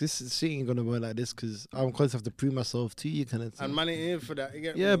this? This shit ain't going to work like this because I'm constantly have to prove myself to you kind of thing. And man ain't here for that. You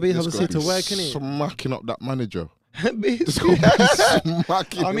get Yeah, me? but you have Just to say gotta to be work, innit? Smacking up that manager. Basically.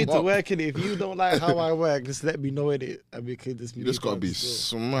 Smacking I mean, him to up. work in it. If you don't like how I work, just let me know in it. And we could just You just gotta be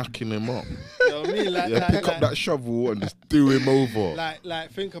still. smacking him up. You know what I mean? Yeah, pick up that shovel and just do him over.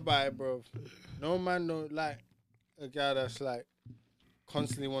 Like, think about it, bro. No man don't like a guy that's like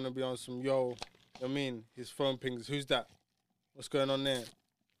constantly want to be on some, yo, you know what I mean? His phone pings, who's that? What's going on there?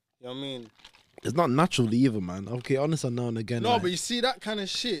 You know what I mean? It's not natural either, man. Okay, honest and now and again. No, like, but you see that kind of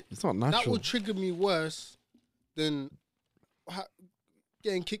shit, it's not that natural. would trigger me worse than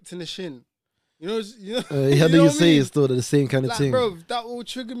getting kicked in the shin. You know, How do you what I say mean? it's still the same kind of Like, thing? bro, that will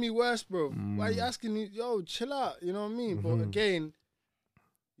trigger me worse, bro. Why are you asking me, yo, chill out? You know what I mean? But again,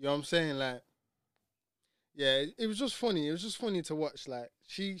 you know what I'm saying? Like, yeah, it was just funny. It was just funny to watch. Like,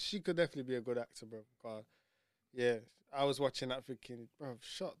 she could definitely be a good actor, bro. God, yeah, I was watching that thinking, bro,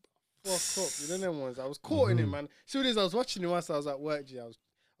 shut the fuck up. You know them ones. I was caught in it, man. See what it is? I was watching it once I was at work, G. I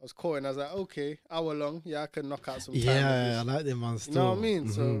was caught and I was like, okay, hour long. Yeah, I can knock out some time. with Yeah, I this. like them, man. You Still. know what I mean?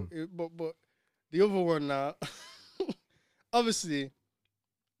 So, but the other one now, obviously,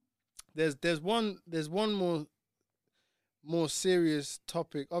 there's one more serious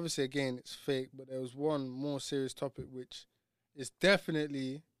topic. Obviously, again, it's fake, but there was one more serious topic which is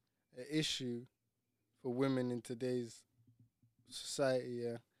definitely an issue for women in today's society.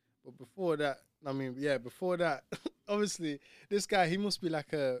 Yeah, But before that, before that, obviously, this guy, he must be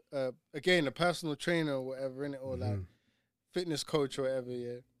like again, a personal trainer or whatever, innit? Or like fitness coach or whatever,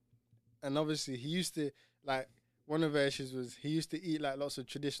 yeah. And obviously, he used to, like, one of the issues was he used to eat like lots of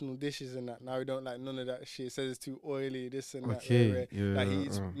traditional dishes and that. Now he don't like none of that shit. Says it's too oily, this and that. Okay, yeah. Like he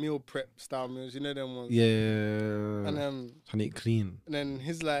eats meal prep style meals, you know them ones. Yeah. And trying to eat clean. and then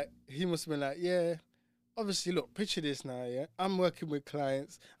he must have been like, yeah. Obviously, look, picture this now, yeah. I'm working with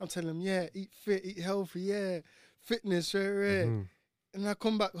clients. I'm telling them, yeah, eat fit, eat healthy, yeah, fitness, right. And I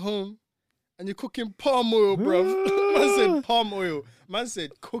come back home. And you're cooking palm oil, bruv. Man said palm oil. Man said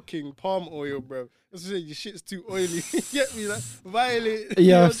cooking palm oil, bruv. That's what I said, your shit's too oily. You get me? Like, violate.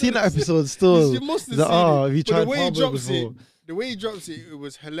 Yeah, I've seen that episode still. You must have Like, seen it. have you But tried the way he palm oil drops before? the way he drops it, it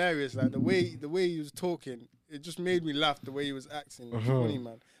was hilarious. Like the way he was talking, it just made me laugh. The way he was acting, it was funny,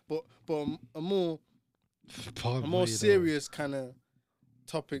 man. But a more serious kind of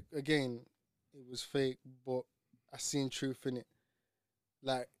topic. Again, it was fake, but I seen truth in it.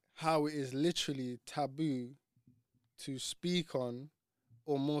 Like how it is literally taboo to speak on,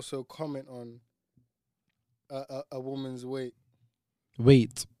 or more so comment on a woman's weight.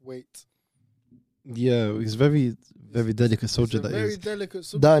 Yeah, it's very, very delicate subject. It's a That very is. delicate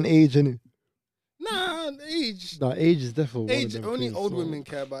subject. That and age, innit? Nah, age. Nah, age is definitely one of Age. them Only things, old so- women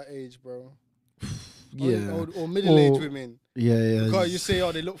care about age, bro. Yeah. Only old or middle-aged Or- women. Yeah. Because you say,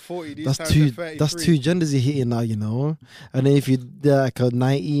 oh, they look 40. These That's times two. they're 33. That's two genders you're hitting now, you know. And then if they're like a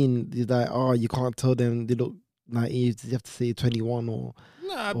 19, you're like, oh, you can't tell them they look 19. You have to say 21 or.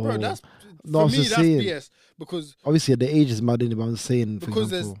 Nah, bro, or- that's No, for I'm me. just That's saying. BS because Obviously, the age is mad, innit, but I'm saying, for because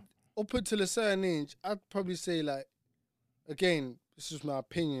there's example. up until a certain age, I'd probably say like, again, this is my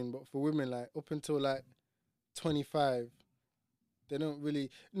opinion, but for women, like up until like 25, they don't really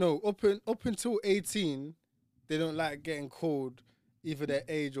up until 18, they don't like getting called either their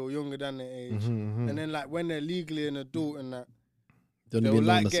age or younger than their age, and then like when they're legally an adult and that. Don't They'll be known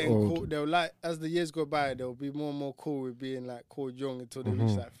like as getting old. called. They'll like as the years go by. They'll be more and more cool with being like called young until they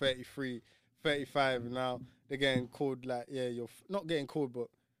reach like 33, 35. And now they're getting called like you're not getting called, but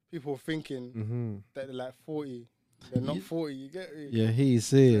people are thinking that they're like 40. They're not 40. You get me? Yeah, he's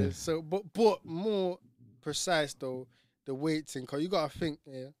saying. So, but more precise though, the weight thing. Cause you gotta think,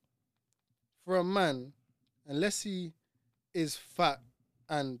 for a man, unless he is fat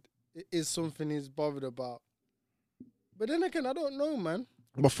and it is something he's bothered about. But then again, I don't know, man.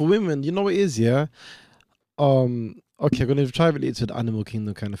 But for women, you know what it is, yeah? Okay, I'm going to try to relate to the animal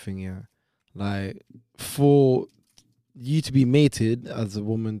kingdom kind of thing, yeah? Like, for you to be mated as a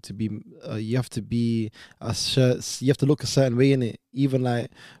woman, to be, you have to be you have to look a certain way in it. Even like,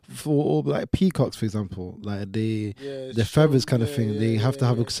 for like peacocks, for example, like their feathers kind of thing, they have to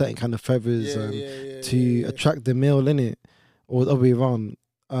have a certain kind of feathers to attract the male in it, or the other way around.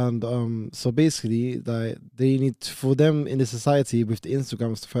 And so basically, like they need for them in the society with the Instagram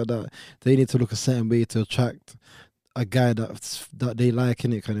and stuff like that, they need to look a certain way to attract a guy that they like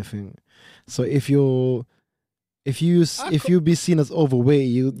in it, kind of thing. So if you be seen as overweight,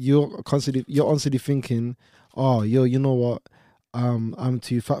 you're constantly thinking, oh, you know what, I'm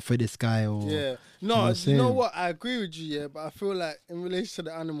too fat for this guy, or no, you know what, I agree with you, but I feel like in relation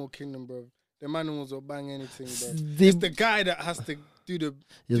to the animal kingdom, bro, the animals will bang anything, bro. It's the guy that has to do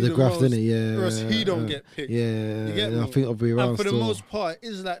the graft, innit? Or else he don't get picked. Yeah, you get me? I think I'll be around. And for still. the most part,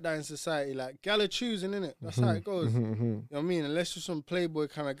 it's like that in society. Like, gal are choosing, innit? That's how it goes. You know what I mean? Unless you're some playboy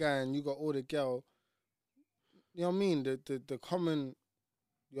kind of guy and you got all the gal, you know what I mean? The common,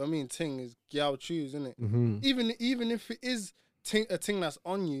 you know what I mean, thing is gal choose, innit? Even if it is a thing that's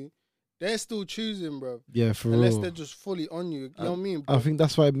on you, they're still choosing, bro. Yeah, for unless real. they're just fully on you. You know what I mean? I think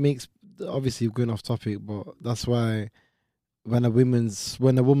that's why it makes, obviously we're going off topic, but that's why when a woman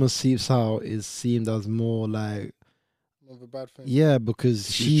sleeps out, is seen as more like more of a bad thing. Yeah, because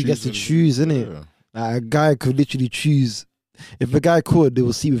she gets to choose, Yeah. innit? Like, a guy could literally choose. If a guy could, they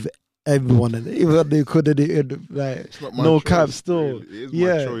will sleep with everyone, and even if they could, like It's not my no choice, cap still. really. It is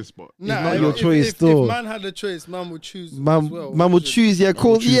Yeah. my choice, but Nah, not your if- choice if, still. If man had a choice, man would choose. Man, as well. man would choose, yeah, I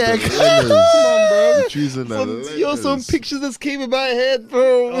cool, would choose yeah. the Come letters. on, bro. Choosing the Yo, some letters. pictures that's came in my head,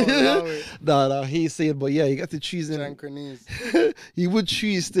 bro. Oh, allow it. Nah, he's saying, but yeah, you got to choose in. Jankranese. He would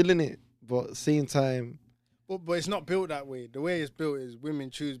choose still in it, but same time. But it's not built that way. The way it's built is women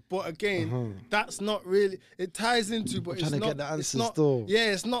choose. But again, that's not really. It ties into, but I'm it's trying to not. get the it's answers not. still.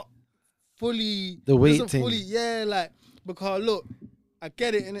 Yeah, it's not fully. The weight doesn't thing. Fully, yeah, like because look, I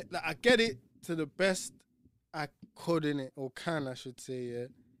get it in it. Like I get it to the best I could in it, or can I should say. Yeah,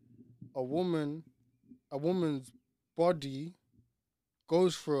 a woman's body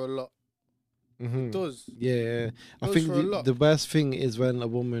goes through a lot. It does. Yeah, I Goes think for a lot. the worst thing is when a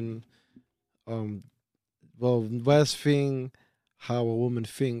woman, worst thing how a woman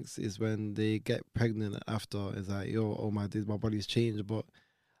thinks is when they get pregnant after. It's like, yo, oh my days, my body's changed. But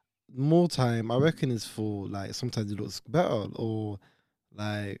more time, I reckon it's for like sometimes it looks better or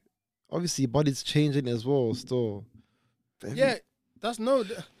like obviously body's changing as well. Still, Yeah, that's no.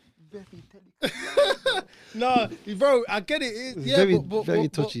 No, bro, I get it. Yeah, very but, very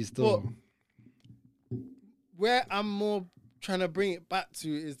but, touchy still. where I'm more trying to bring it back to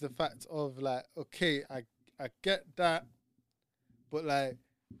is the fact of like, okay, I get that, but like,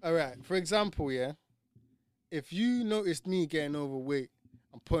 all right, for example, yeah, if you noticed me getting overweight,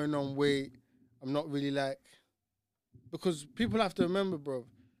 I'm putting on weight, I'm not really like, because people have to remember, bro,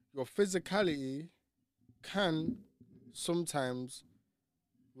 your physicality can sometimes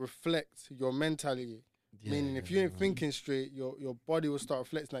reflect your mentality. Meaning, if you ain't thinking straight, your body will start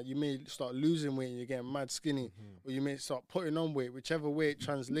reflecting. Like you may start losing weight and you're getting mad skinny, or you may start putting on weight, whichever way it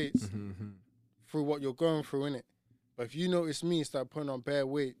translates through what you're going through, innit? But if you notice me start putting on bare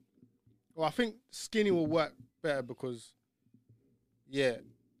weight, well, I think skinny will work better because, yeah,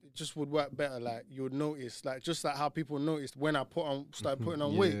 it just would work better. Like you would notice, like just like how people noticed when I started putting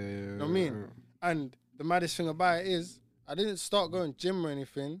on weight. You know what I mean? And the maddest thing about it is, I didn't start going gym or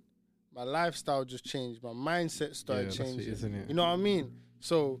anything. My lifestyle just changed. My mindset started changing. Isn't it? You know what I mean?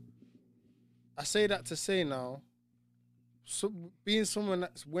 So I say that to say now, so being someone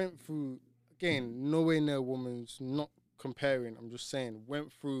that's went through, again, nowhere near a woman's, not comparing, I'm just saying,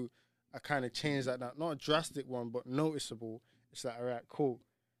 went through a kind of change like that. Not a drastic one, but noticeable. It's like, all right, cool.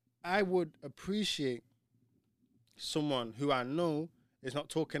 I would appreciate someone who I know is not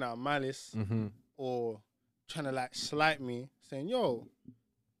talking out of malice or trying to like slight me, saying, yo,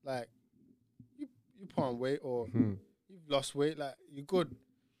 like, you put on weight or you've lost weight, like, you good.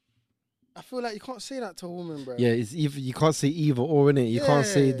 I feel like you can't say that to a woman, bro. Yeah, it's either you can't say either or, innit? You can't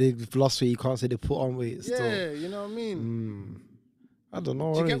say they've lost weight, you can't say they put on weight still. Yeah, you know what I mean? I don't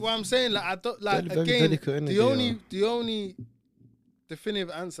know. Do you get what I'm saying? Like, I don't, like, Very again, delicate, innit, the only definitive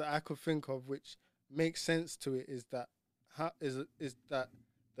answer I could think of which makes sense to it is that is that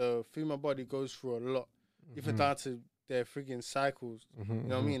the female body goes through a lot, even down to their frigging cycles. You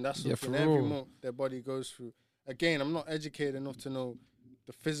know what I mean? That's something every month their body goes through. Again, I'm not educated enough to know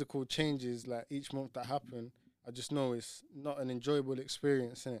the physical changes like each month that happen. I just know it's not an enjoyable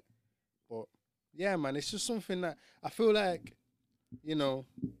experience, innit? But yeah, man, it's just something that I feel like, you know,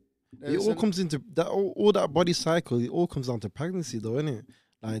 it all comes into that all that body cycle. It all comes down to pregnancy, though, innit?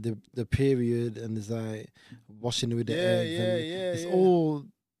 Like the period and it's like washing with the eggs. It's all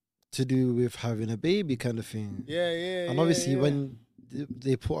to do with having a baby, kind of thing. And obviously, when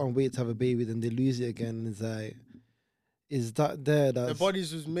they put on weight to have a baby, then they lose it again. It's like, is that there? That's, the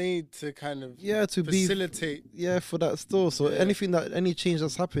bodies was made to kind of to facilitate. For that still. So any change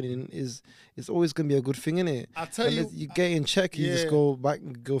that's happening is always gonna be a good thing, innit? I tell you, you get in check. You just go back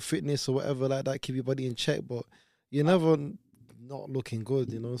and go fitness or whatever like that. Keep your body in check, but you're never not looking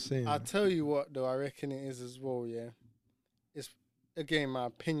good. You know what I'm saying? I tell you what, though, I reckon it is as well. Yeah, it's again my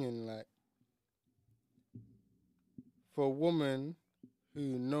opinion. Like, for a woman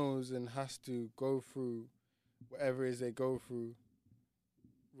who knows and has to go through whatever it is they go through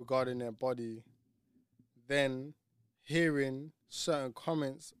regarding their body, then hearing certain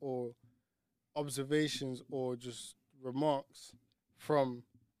comments or observations or just remarks from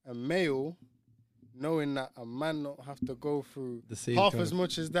a male, knowing that a man not have to go through the same half as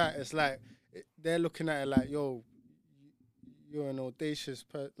much as that, it's like they're looking at it like, yo, you're an audacious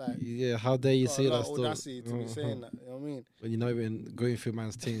like, how dare you say that still? Audacity to be saying that, you know what I mean? When you're not even going through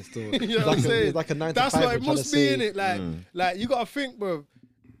man's thing still. You know what I'm saying? It's like a 9 to 5. That's what it must be, innit? Like you gotta think, bro.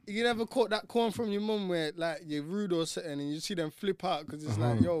 You never caught that corn from your mum where like you're rude or something and you see them flip out because it's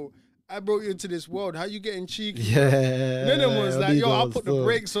like, yo, I brought you into this world. How you getting cheeky? Yeah. Then it was like, yo, I'll put the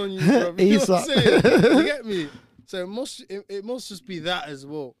brakes on you, bro. You know what I'm saying? You get me? So it must just be that as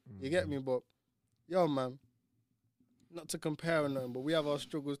well. You get me? But yo, man, not to compare or nothing, but we have our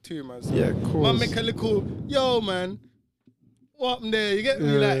struggles too, man. So of course. Man, make a little, yo, man, what up there? You get me?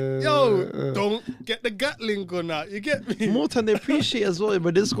 Like, yo, don't get the Gatling gun out. You get me? More time they appreciate as well,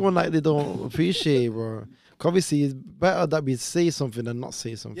 but this going like they don't appreciate, bro. Obviously, it's better that we say something than not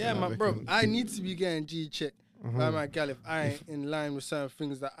say something. Yeah, man, bro. I need to be getting G checked by my gal if I ain't in line with certain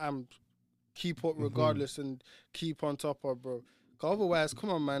things that I'm keep up regardless and keep on top of, bro. Cause otherwise,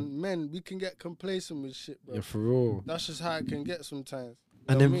 come on, man, men, we can get complacent with shit, bro. Yeah, for real. That's just how it can get sometimes.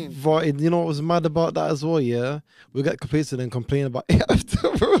 And know then, what I mean? right, you know what was mad about that as well, yeah? We got complacent and complain about it after,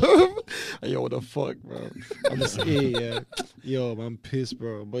 bro. Yo, what the fuck, bro? I'm just yeah. Yo, man, I'm pissed,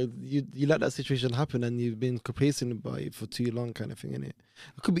 bro. But you let that situation happen and you've been complacent about it for too long, kind of thing, innit?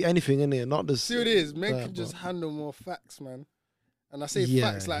 It could be anything, innit? Not just. See what it is. Men that, can just but- handle more facts, man. And I say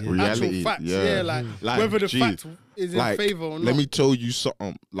Yeah, facts like yeah. Reality, actual facts. yeah. Yeah, like Like, whether the gee, fact is in like, favor or not. let me tell you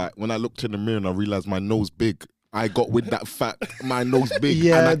something. Like when I looked in the mirror and I realized my nose big, I got with that fact. My nose big.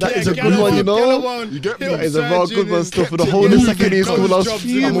 Yeah, and I that kept is a it good one, you know? You get me? Hip That is a very good one surgeon stuff for and the whole kept of it secondary moving, school. I was jobs,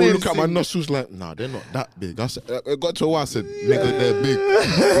 fuming. I'm gonna look at my everything. nostrils like, nah, they're not that big. I said, I got to a while, I said, nigga, they're big.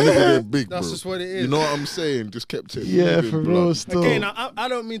 Nigga, they're big, That's bro. just what it is. You know what I'm saying? Just kept it Yeah, moving, for blood. real, still. Again, I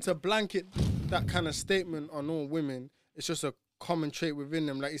don't mean to blanket that kind of statement on all women. It's just a common trait within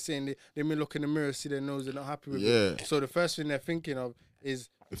them. Like you're saying, they may look in the mirror, see their nose, they're not happy with it. Yeah. So the first thing they're thinking of is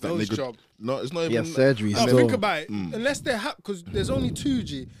If that nose nigga, job. no, it's not Yeah, even surgery No, still. think about it. Mm. Unless they're happy, because there's only two,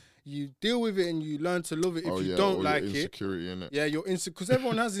 G. You deal with it and you learn to love it. If Oh, you yeah, don't or like your it, insecurity, innit? yeah, you're insecure. Because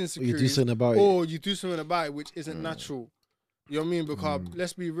everyone has You insecurities. do something about it. Or you do something about it which isn't natural. You know what I mean? Because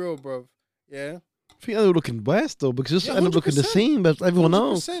let's be real, bro. Yeah. I think they're looking worse though, because you just Yeah, end up looking the 100%. same as everyone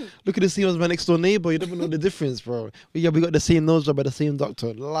else. 100%. Look at the same as my next door neighbor. You never know the difference, bro. But yeah, we got the same nose job by the same doctor.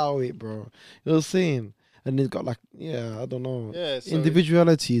 Allow it, bro. You know what I'm saying? And it's got like, yeah, I don't know. Yeah, so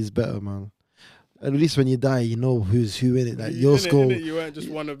Individuality is better, man. At least when you die, you know who's who in it. Like you- your innit, skull. innit, you weren't just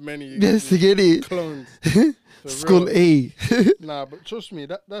one of many. Yes, to get it. Clones. For Skull real. A. Nah, but trust me,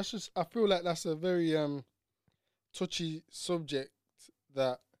 that's just. I feel like that's a very touchy subject.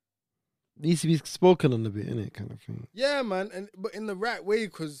 That Needs to be spoken on a bit, innit? Kind of thing. yeah, man, but in the right way,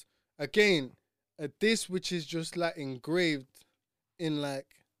 because again, this which is just like engraved in like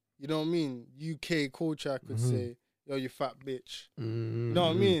you know what I mean, UK culture. I could say, yo, you fat bitch. You know what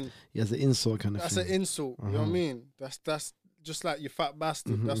I mean? Yeah, it's an insult kind of That's thing. an insult. You know what I mean? That's just like you fat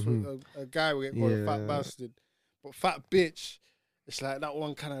bastard. That's what a guy would get called, a fat Yeah. bastard. But fat bitch, it's like that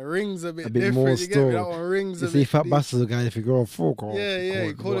one kind of rings a bit, A bit different. more You get me? That still. one rings You a see, bit. fat deep. bastard's a guy if you grow a fork or Yeah,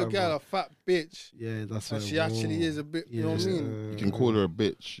 you call a whatever. girl a fat bitch, Yeah, that's and what she actually is a bit. You know what I mean? You can call her a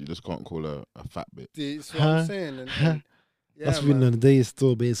bitch. You just can't call her a fat bitch. That's what Huh? I'm saying. And yeah, That's man. when the day is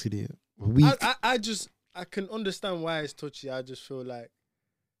still basically weak. I can understand why it's touchy. I just feel like,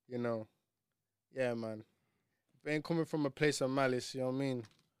 you know, yeah, man. If it ain't coming from a place of malice, you know what I mean?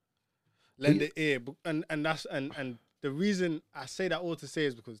 Lend it ear. And the reason I say that all to say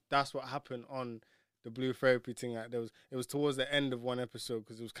is because that's what happened on the Blue Therapy thing. Like it was towards the end of one episode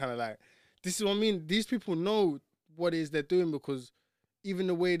because it was kind of like, this is what I mean. These people know what it is they're doing because even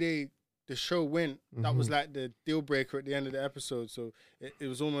the way the show went, that was like the deal breaker at the end of the episode. So it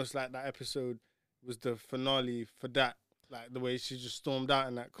was almost like that episode was the finale for that. Like the way she just stormed out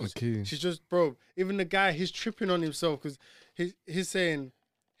and that. Cause Okay. she's just, bro, even the guy, he's tripping on himself because he's saying,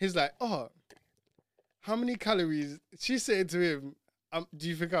 he's like, oh, how many calories? She said to him, do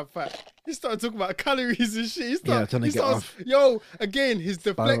you think I'm fat? He started talking about calories and shit. Trying to get off. Yo, again, he's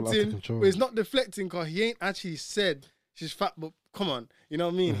Spiral out of deflecting, control. but he's not deflecting because he ain't actually said she's fat, but come on. You know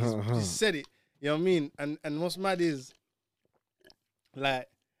what I mean? He said it. You know what I mean? And what's mad is, like,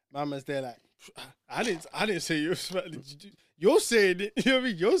 Mama's there like, I didn't say you were fat. You're saying it. You know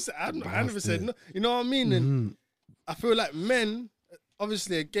what I mean? I never said no. You know what I mean? And I feel like men,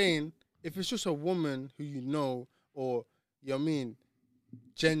 obviously, again, if it's just a woman who you know or, you know what I mean,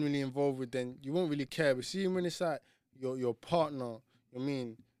 genuinely involved with, then you won't really care. But see, when it's like your partner, you know what I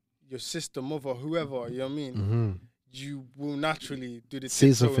mean, your sister, mother, whoever, you know what I mean, you will naturally do the Say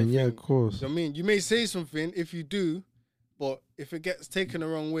tiptoeing something, yeah, thing. of course. You know what I mean? You may say something if you do, but if it gets taken the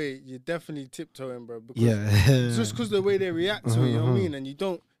wrong way, you're definitely tiptoeing, bro. Because Yeah. just because the way they react to it, you know what I mean? And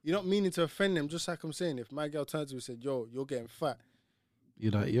you're not meaning to offend them, just like I'm saying. If my girl turns to me and said, yo, you're getting fat.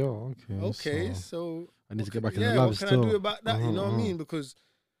 You're like, yo, Okay, so so I need to get what back in can- the yeah, lab what can still. I do about that? You know what I mean? Because,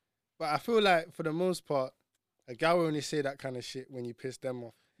 but I feel like for the most part, a guy will only say that kind of shit when you piss them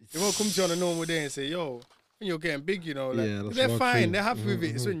off. They won't come to you on a normal day and say, yo, when you're getting big, you know, like Yeah, that's they're well fine, true. they're happy with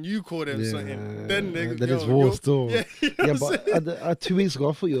it. It's when you call them something, then they then yo, it's war you're- still. Yeah, you know Yeah, what I'm saying? but 2 weeks ago,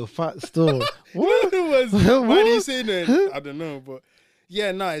 I thought you were fat still. What? What? Why do you What? say that? I don't know, but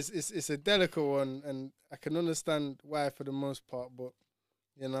yeah, no, it's a delicate one, and I can understand why for the most part, but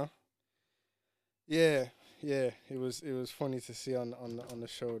you know, yeah, it was funny to see on the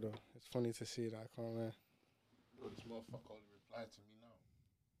show though. It's funny to see that. I can't remember. Bro, this motherfucker only replied to me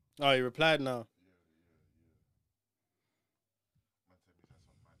now. Oh, he replied now. Man said we had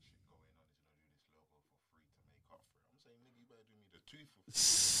some mad shit going on. He's gonna do this logo for free to make up for it. I'm saying, nigga, you better do me the 2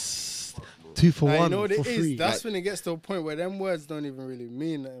 for free. 2 for Nah, 1 you know what for it is? free. That's when it gets to a point where them words don't even really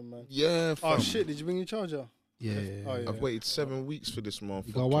mean nothing, man. Yeah, Oh fam. shit! Did you bring your charger? Yeah. Oh, yeah. I've waited 7 weeks for this got a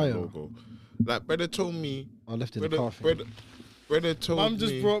motherfucking wire? logo. Like, brother told me. I left it in the car. Brother told Mum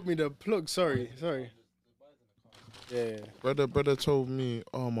just me. brought me the plug. Sorry. Yeah. Brother told me,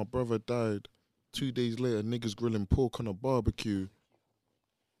 oh, my brother died. 2 days later, niggas grilling pork on a barbecue.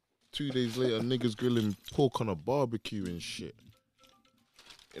 2 days later, niggas grilling pork on a barbecue and shit.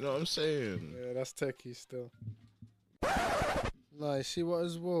 You know what I'm saying? Yeah, that's techie still. No, you see what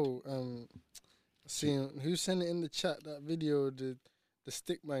as well? Seeing who sent it in the chat, that video, the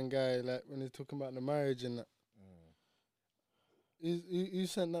stickman guy, like when they're talking about the marriage and that. You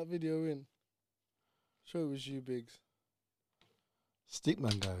sent that video in. Sure, it was you, Biggs.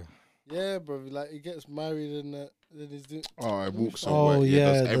 Stickman guy. Yeah, bro. Like he gets married and then he's doing. Oh, I walk Oh somewhere.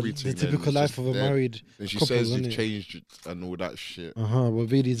 yeah, does the everything. typical life of a married And she couple, says isn't you've it? changed and all that shit. But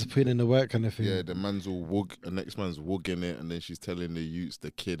really, he's putting in the work kind of thing. Yeah, the man's all wog, the next man's wogging it, and then she's telling the youths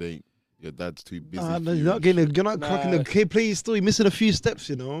the kid ain't. Your dad's too busy. No, for you're you not and getting. shit. You're not cracking the K play still. You're missing a few steps.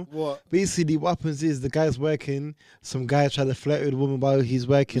 You know. What? Basically, what happens is the guy's working. Some guy try to flirt with a woman while he's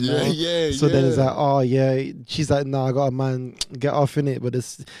working. Yeah, now. yeah. So then it's like, oh yeah. She's like, nah, I got a man. Get off in it. But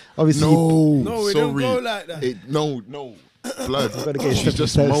it's obviously No, it don't sorry. go like that. No. Blood. gotta get She's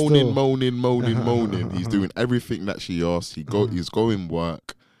just steps moaning, still. moaning. He's doing everything that she asked. He's going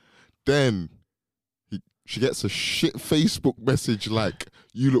work. Then she gets a shit Facebook message like,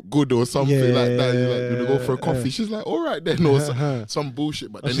 "You look good" or something like that. He's like, "You wanna go for a coffee?" She's like, "All right then," or some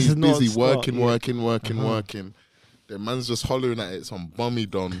bullshit. But then she's he's busy non-stop, working. The man's just hollering at it. Some bummy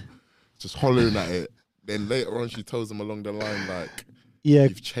don, just hollering at it. Then later on, she tells him along the line like, yeah.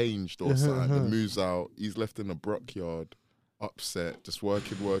 "You've changed" or something. The moves out. He's left in the Brock yard, upset, just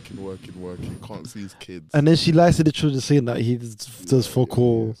working. Can't see his kids. And then she lies to the children saying that he does fuck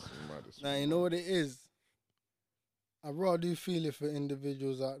all. Now you know what it is. I really do feel it for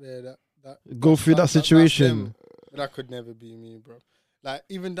individuals out there that Go through that situation. them. But that could never be me, bro. Like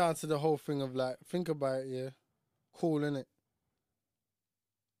even down to the whole thing of like, think about it, yeah. Cool, innit?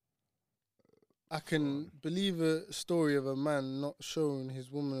 I can believe a story of a man not showing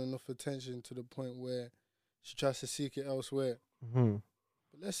his woman enough attention to the point where she tries to seek it elsewhere. Mhm.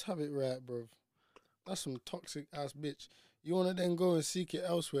 But let's have it right, bro. That's some toxic ass bitch. You wanna then go and seek it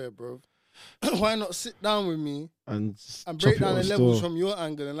elsewhere, bro? Why not sit down with me and break down the levels store. from your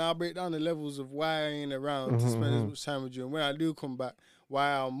angle, and I'll break down the levels of why I ain't around to spend as much time with you, and when I do come back,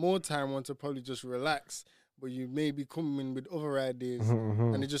 why I'll more time want to probably just relax, but you may be coming with other ideas,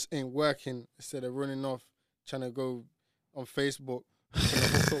 and it just ain't working. Instead of running off trying to go on Facebook and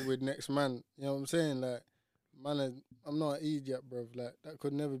hook up with next man, you know what I'm saying? Like, man, I'm not an idiot, bro. Like that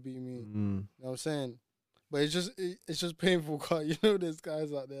could never be me. You know what I'm saying? But it's just painful, cause you know there's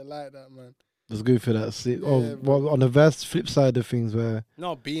guys out there like that, man. Let's go for that. See, Yeah, well, on the verse flip side of things, where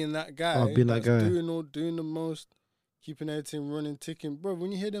Not being that guy. being that that's guy. doing the most, keeping everything running, ticking. Bro,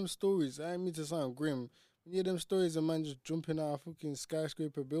 when you hear them stories, I ain't mean to sound grim. When you hear them stories of man just jumping out of fucking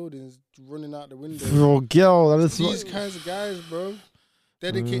skyscraper buildings, running out the window. bro, girl, that's These not. kinds of guys, bro,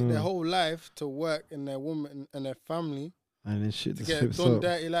 dedicate their whole life to work and their woman and their family And then shit to just get flips done up.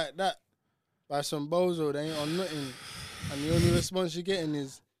 dirty like that by some bozo that ain't on nothing. And the only response you're getting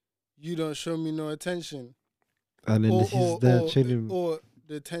is, you don't show me no attention. And then he's there chilling. Or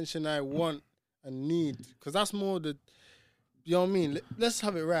the attention I want and need. Because that's more the, you know what I mean? Let's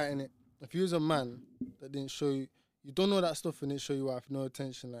have it right, innit? If you was a man that didn't show you, you don't know that stuff and didn't show you out for no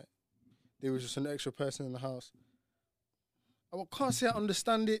attention, like, there was just an extra person in the house. I can't say I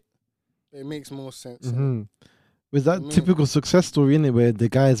understand it, but it makes more sense. innit? With that typical success story in it, where the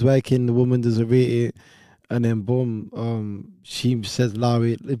guy's working, the woman doesn't rate it, and then boom, she says allow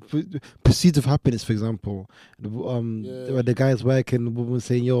it. Pursuit of happiness, for example. Where the guy's working, the woman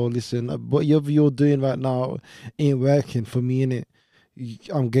saying, "Yo, listen, whatever you're doing right now ain't working for me, innit?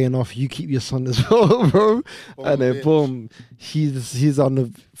 I'm getting off. You keep your son as well, bro." And then boom, he's on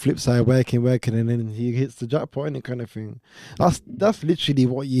the flip side working, and then he hits the jackpot, innit, kind of thing. That's literally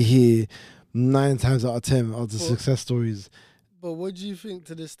what you hear 9 times out of 10 of the success stories. But what do you think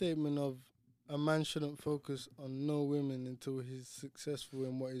to the statement of a man shouldn't focus on no women until he's successful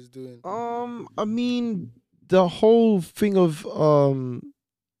in what he's doing? I mean, the whole thing of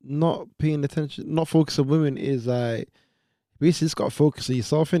not paying attention, not focusing on women is like, basically just gotta focus on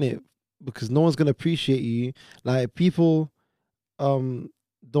yourself, innit? Because no one's gonna appreciate you. Like, people don't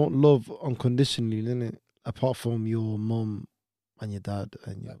love unconditionally, innit? Apart from your mom and your dad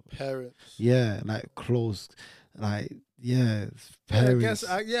and your parents. Yeah, like close, like parents.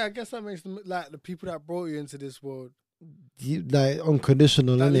 I guess that makes them like the people that brought you into this world. like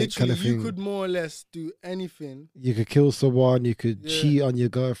unconditional, Like innit, kind literally, of thing. you could more or less do anything. You could kill someone, you could Yeah. cheat on your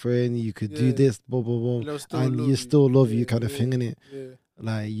girlfriend, you could do Yeah. this, blah blah blah, They'll still and love you still love you, kind of yeah, thing, innit? Yeah,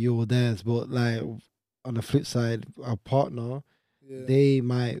 Like you're theirs, but like on the flip side, our partner, yeah. they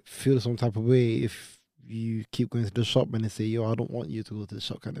might feel some type of way if you keep going to the shop and they say, yo, I don't want you to go to the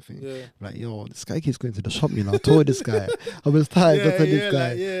shop, kind of thing. Yeah. Like, yo, this guy keeps going to the shop, you know. I told this guy. I was tired of this guy.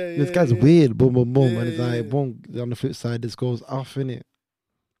 Like, This guy's weird, boom, boom, boom. And it's Yeah, like, yeah. boom, on the flip side, this goes off, innit?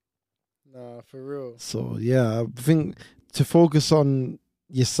 Nah, for real. So, yeah, I think to focus on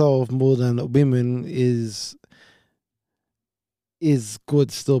yourself more than women is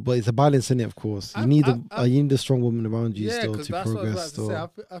good still, but it's a balance in it, of course. You need you need a strong woman around you Yeah, still because to that's what I was progress.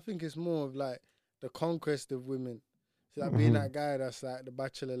 about to say. I think it's more of like the conquest of women. It's like being that guy that's like the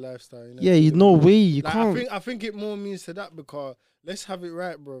bachelor lifestyle. You know? Yeah, you know way you Like, can't. I think it more means to that because let's have it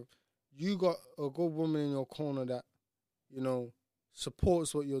right, bro. You got a good woman in your corner that, you know,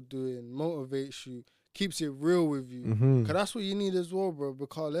 supports what you're doing, motivates you, keeps it real with you. Cause that's what you need as well, bro.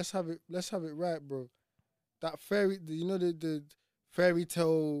 Because let's have it right, bro. That the fairy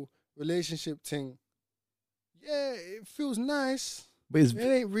tale relationship thing. Yeah, it feels nice. But It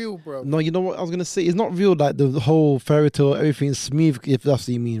ain't real, bro. no, you know what I was gonna say? It's not real. Like the whole fairy tale, everything's smooth. If that's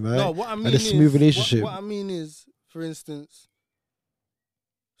what you mean, right? No, what I mean like a smooth relationship. What I mean is, for instance,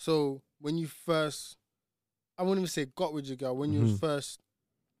 so when you first, I wouldn't even say got with your girl, when you was first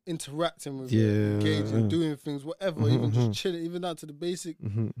interacting with her, engaging, doing things, whatever, even just chilling, even down to the basic,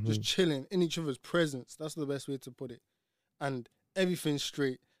 just chilling in each other's presence. That's the best way to put it. And everything's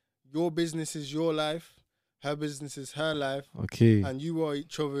straight. Your business is your life. Her business is her life. Okay. And you are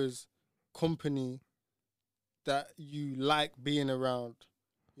each other's company that you like being around.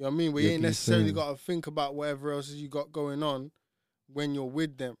 You know what I mean? We ain't necessarily got to think about whatever else you got going on when you're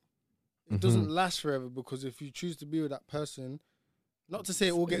with them. It doesn't last forever because if you choose to be with that person, not to say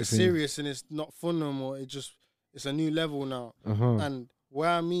it all gets serious and it's not fun no more, it's a new level now. And where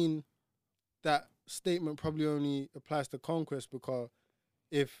I mean that statement probably only applies to conquest because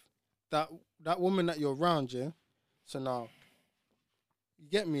if that woman that you're around, yeah. So now, you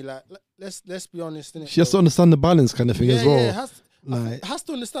get me? Like, let's be honest. Innit, she has to understand the balance, kind of thing, as well. Yeah, has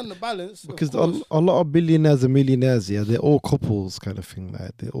to understand the balance because a lot of billionaires and millionaires, yeah, they're all couples, kind of thing.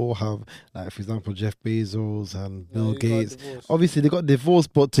 Like they all have, like for example, Jeff Bezos and Bill Gates. Obviously, they got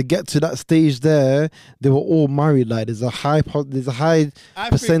divorced, but to get to that stage there, they were all married. Like there's a high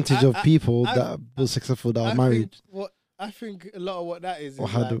percentage of people that were successful that are married. I think a lot of what that is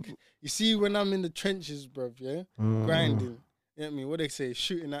like, you see when I'm in the trenches, bruv, yeah, grinding, you know what I mean? What they say,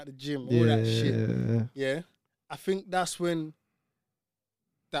 shooting at the gym, all that shit, yeah. I think that's when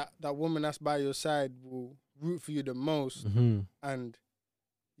that woman that's by your side will root for you the most, and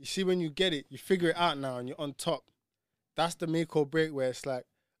you see when you get it, you figure it out now, and you're on top. That's the make or break where it's like,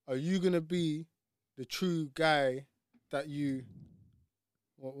 are you gonna be the true guy that you?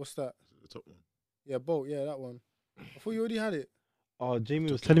 What's that? The top one. Yeah, Bolt. Yeah, that one. I thought you already had it. Oh,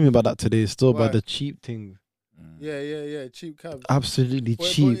 Jamie was telling me about that today. Still about the cheap thing. Yeah. Cheap cabs. Absolutely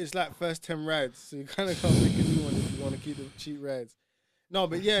cheap. But it's like first 10 rides, so you kind of can't pick a new one if you want to keep the cheap rides. No,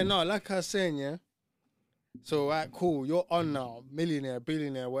 but like I was saying, yeah. So, alright, cool. You're on now, millionaire,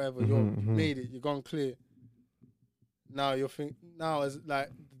 billionaire, whatever. You made it. You're gone clear. Now as like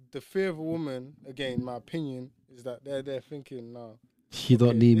the fear of a woman, again, my opinion is that they're thinking now. He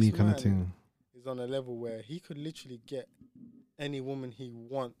don't need me, kind of thing. Is on a level where he could literally get any woman he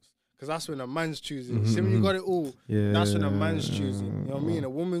wants. Because that's when a man's choosing. See, when you got it all, that's when a man's choosing. You know what I mean? A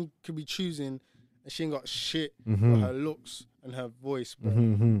woman could be choosing and she ain't got shit for her looks and her voice, bro. You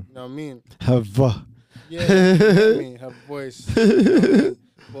know what I mean? Her yeah, you know what I mean? Her voice. You know what I mean?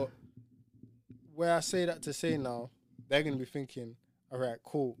 But where I say that to say now, they're going to be thinking, all right,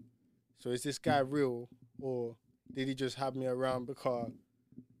 cool. So is this guy real or did he just have me around because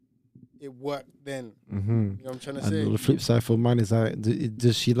it worked then? You know what I'm trying to say? The flip side for man is like,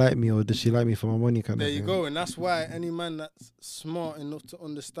 does she like me or does she like me for my money, kind of thing? There you go. And that's why any man that's smart enough to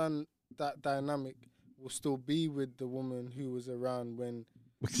understand that dynamic will still be with the woman who was around when...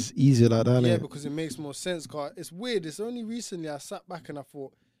 It's easier like that, yeah, because it makes more sense. Cause it's weird. It's only recently I sat back and I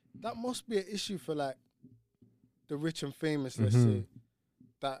thought, that must be an issue for like the rich and famous, let's say.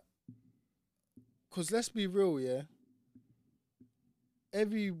 That... Because let's be real, yeah?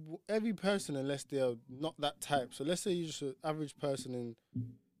 Every person, unless they're not that type. So let's say you're just an average person and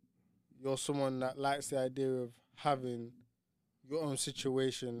you're someone that likes the idea of having your own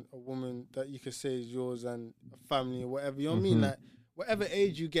situation, a woman that you could say is yours and a family or whatever. You know what I mean? Like, whatever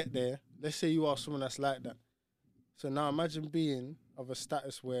age you get there, let's say you are someone that's like that. So now imagine being of a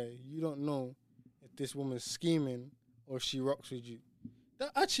status where you don't know if this woman's scheming or if she rocks with you.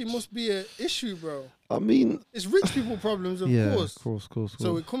 That actually must be an issue, bro. I mean, it's rich people problems, of course. Of course.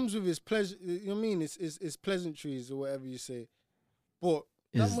 So it comes with its pleasure. You know what I mean? It's pleasantries or whatever you say. But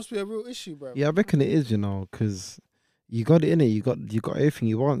that must be a real issue, bro. Yeah, I reckon it is. Because you got it in it. You got everything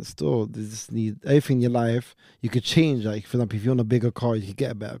you want. Still, there's just need everything in your life. You could change. Like for example, if you want a bigger car, you could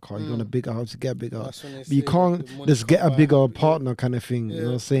get a better car. You want a bigger house, you get a bigger house. But you can't just get a bigger partner kind of thing. You know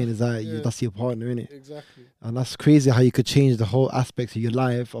what I'm saying? Is that that's your partner, innit? Exactly. And that's crazy how you could change the whole aspect of your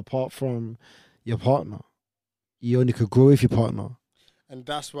life apart from your partner. You only could grow with your partner. And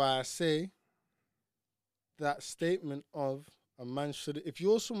that's why I say that statement of a man should, if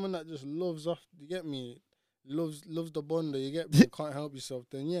you're someone that just loves off, you get me, loves the bonder, you get me, can't help yourself,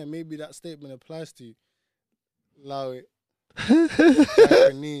 then yeah, maybe that statement applies to you. Allow it.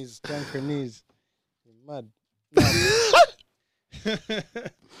 Jank her knees. You're mad.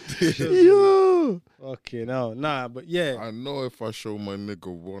 Yo. Okay, nah, but yeah. I know if I show my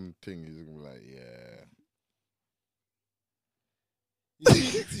nigga one thing, he's gonna be like,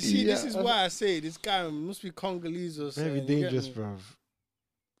 You see, this is why I say this guy must be Congolese or something. Very dangerous, bro.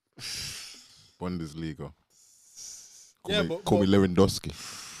 Bundesliga. But call me Lewandowski.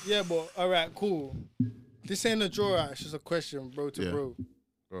 Yeah, but all right, cool. This ain't a draw out. It's just a question, bro to bro.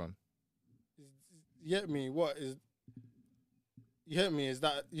 Go on. You get me? What is? You get me? Is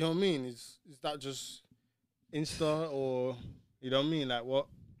that, you know what I mean? Is that just Insta or, you know what I mean? Like what?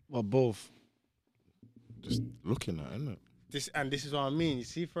 Well, both. Just looking at it, innit? This is what I mean. You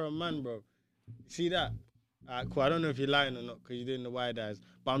see, for a man, bro, you see that? Cool. I don't know if you're lying or not because you're doing the wide eyes,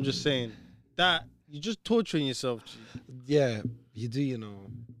 but I'm just saying that you're just torturing yourself. G. Yeah, you do. You know,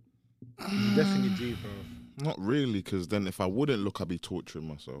 you definitely do, bro. Not really, because then if I wouldn't look, I'd be torturing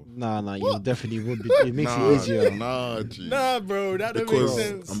myself. Nah, you definitely would be. It makes it easier. G. Nah, bro, that doesn't make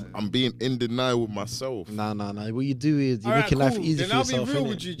sense. I'm being in denial with myself. Nah. What you do is you're making life easy for yourself. Then I'll be real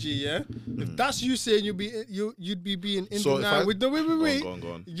with you, G. Yeah, if that's you saying you'd be being in denial with wait. Go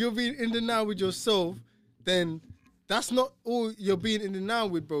on. You're being in denial with yourself, then that's not all you're being in denial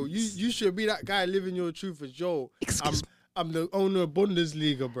with, bro. You should be that guy living your truth as Joe. I'm the owner of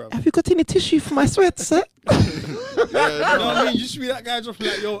Bundesliga, bro. Have you got any tissue for my sweat, sir? You know what I mean? You should be that guy dropping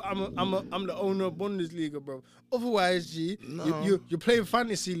like, yo, I'm the owner of Bundesliga, bro. Otherwise, G, you're playing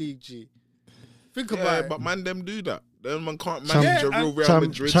fantasy league, G. Think about it. But man, them do that. Then man can't manage a real Real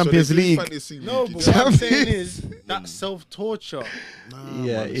Madrid. Champions so League. No, but what I'm saying is that's self-torture.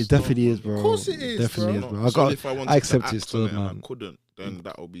 It definitely is, bro. Of course it is, definitely bro. is, bro. I accept it still, man. man. I couldn't, then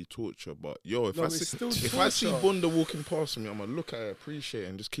that'll be torture. But yo, if if I see Bunda walking past me, I'm gonna look at it, appreciate it,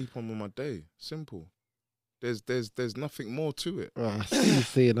 and just keep on with my day. Simple. There's nothing more to it. I see you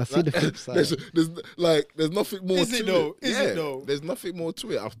saying. I see the flip side. There's nothing more to it. Is it though? There's nothing more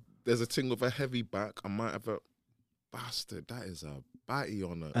to it. There's a thing with a heavy back. I might have a bastard. That is a batty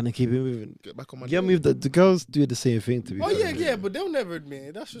on it. And then keep it moving. Get back on my. Yeah, move the girls do the same thing to me. Oh yeah, but they'll never admit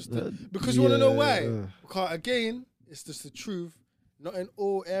it. That's just because you want to know why. Because again, it's just the truth. Not in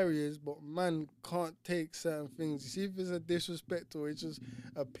all areas, but man can't take certain things. You see, if it's a disrespect or it's just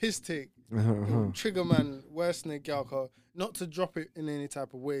a piss take, trigger man worse than a gal car. Not to drop it in any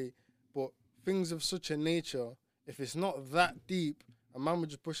type of way, but things of such a nature, if it's not that deep, a man would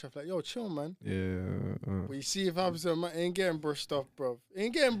just brush off like, yo, chill, man. Yeah. But you see, if I was a man, ain't getting brushed off, bro.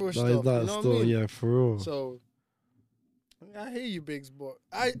 Ain't getting brushed off. You know what I mean? Yeah, for real. So, I hear you, Biggs, but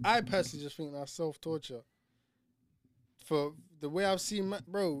I personally just think that's self-torture. For the way I've seen,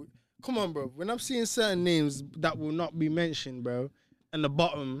 bro, come on, bro. When I'm seeing certain names that will not be mentioned, bro, and the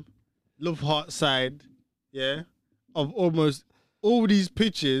bottom, love heart side, yeah, of almost all these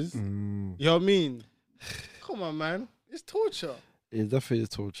pictures, you know what I mean? Come on, man. It's torture. It definitely is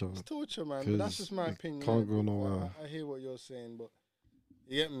torture. It's torture, man. But that's just my opinion. Can't go nowhere. I hear what you're saying, but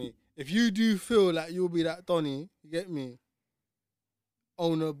you get me? If you do feel like you'll be that Donny, you get me?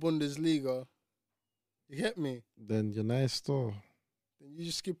 Owner Bundesliga, you get me? Then you're nice store. Then you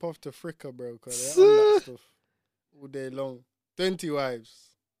just skip off to Fricka, bro, because they're on that stuff all day long. 20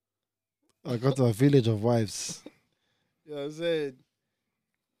 wives. I got to a village of wives. You know what I'm saying?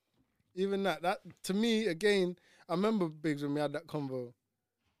 Even that to me, again, I remember, Biggs, when we had that convo,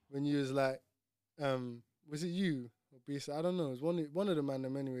 when you was like, was it you? I don't know. It was one of the man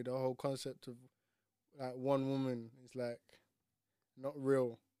them anyway, the whole concept of like one woman is like not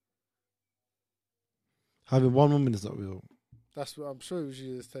real. Having one woman is not real. That's what I'm sure it was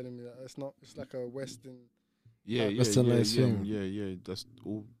you that's telling me that. It's not. It's like a Western. Westernized thing. Yeah. That's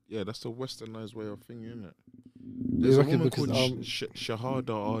all. Yeah, that's the Westernized way of thinking, isn't it? There's There's a woman called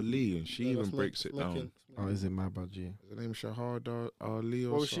Shahada Ali, and she even breaks it down. Oh, is it my bad, G? Is her name Shahada Ali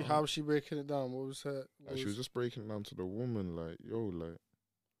or What was she? something? How was she breaking it down? What was her? Like, she was just breaking it down to the woman, like, yo, like,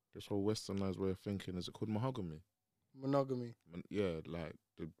 this whole westernized way of thinking, is it called mahogany? monogamy. Yeah, like,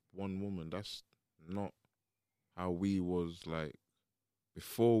 the one woman, that's not how we was, like,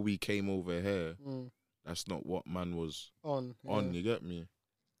 before we came over here, that's not what man was On. you get me?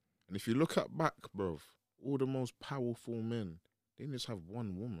 And if you look at back, bruv, all the most powerful men, they just have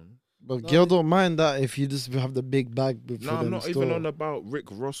one woman. But No, girl they- don't mind that if you just have the big bag before No, I'm them not store. even on about Rick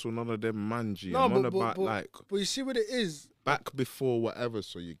Ross or none of them manji. No, I'm on but- about, like, But you see what it is? back before whatever,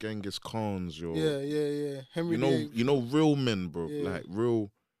 so your Genghis Khans, your... Yeah. Henry VIII. You know, real men, bro. Yeah. Like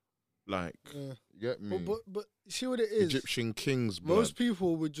real, like Yeah. you get me. But you see what it is? Egyptian kings, bro. Most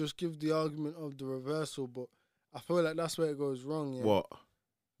people would just give the argument of the reversal, but I feel like that's where it goes wrong. Yeah. What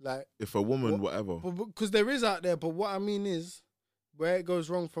Like, if a woman, whatever? but because there is out there, but what I mean is, where it goes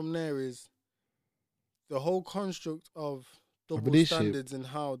wrong from there is the whole construct of double Relationship. standards and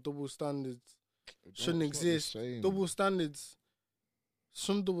how double standards shouldn't It's not the exist. same. Double standards,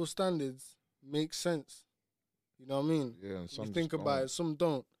 some double standards make sense. You know what I mean? Yeah, and If some you think just about don't. it, some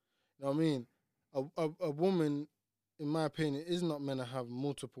don't. You know what I mean? A woman, in my opinion, is not meant to have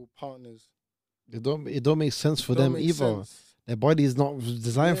multiple partners. It don't make sense for Don't them make either. sense. Their body is not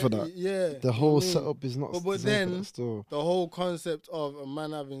designed for that. Yeah. The whole setup is not But designed then- for that still. The whole concept of a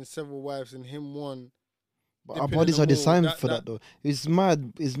man having several wives and him one. But our dipping in bodies the are pool, designed that- for that, though. It's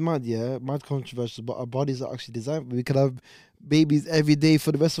mad, yeah, mad controversial. But our bodies are actually designed. We could have babies every day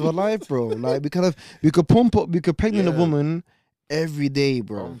for the rest of our life, bro. Like we could pregnant a Yeah. woman every day,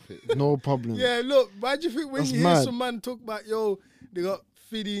 bro. Pump it. No problem. Yeah, look, why do you think when That's you hear mad. some man talk about, yo, they got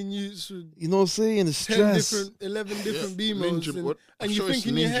 15 youths with You know what I'm saying? The 10 stress. different, 11 different Yeah, BMOs, ninja, and, what- and I'm you sure think it's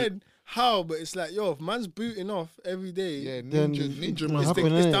in your ninja. head, how? But it's like, yo, if man's booting off every day, Yeah, Then ninja it man. happen,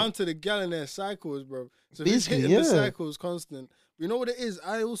 it's innit? down to the gal in their cycles, bro. So if he's Basically, hitting the yeah. cycles constant. You know what it is?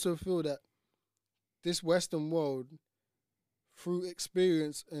 I also feel that this Western world, through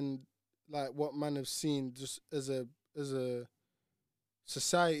experience and like what man have seen, just as a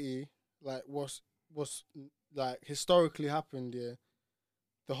society, like what's like historically happened, yeah.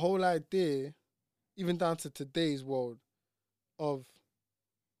 The whole idea, even down to today's world, of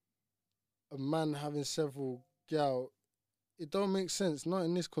a man having several gal, it don't make sense. Not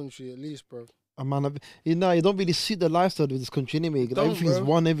in this country, at least, bro. Man, you don't really suit the lifestyle of this country anyway. Don't, Everything's bro.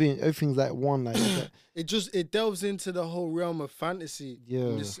 one, everything's like one, like, It delves into the whole realm of fantasy.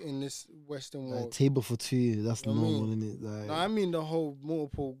 Yeah. In this Western like world. table for two. That's You know what I normal, mean? isn't it? Like, No, I mean the whole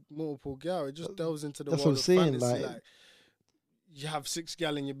multiple gal. It just delves into the That's world what of I'm saying, fantasy. like- Like you have 6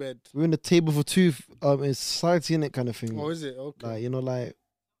 gal in your bed. we're in the table for two in society, in it kind of thing. Oh, is it? Okay. Like, like,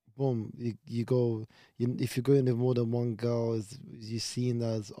 boom, you go, if you go in with more than one girl, you seen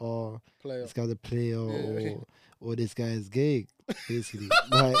as Player. this guy's a player Yeah. or this guy is gay, basically.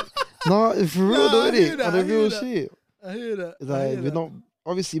 Like, no, for real Nah, though, I hear innit? that, On I the hear real that. shit. I hear that. It's I like hear we're that. not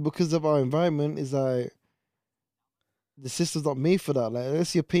obviously because of our environment. Is like the system's not made for that. Like,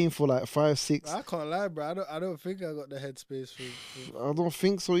 unless you're paying for like 5, 6. I can't lie, bro. I don't think I got the headspace for I don't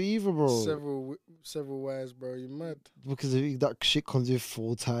think so either, bro. several wives, bro. You mad? Because if that shit comes with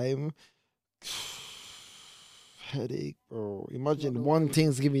full time. Headache, bro. Imagine the one way.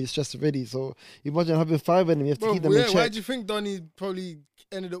 thing's giving you stress already. So imagine having 5 of them. You have to Bro, keep them yeah, in why check. do you think Donny probably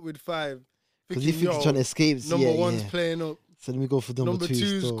ended up with 5? Because he thinks he's trying to escape. Number Yeah, one's yeah. playing up. So let me go for number, Number 2.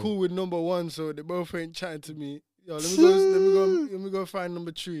 two's still. cool with number 1, so they both ain't chatting to me. Yo, let me go find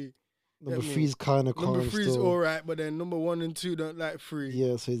number 3. Number get me. 3's kind of calm Number 3's still. alright, but then number 1 and 2 don't like 3.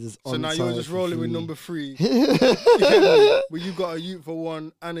 Yeah, so he's just So now you're just rolling with number 3. and Where you got a youth for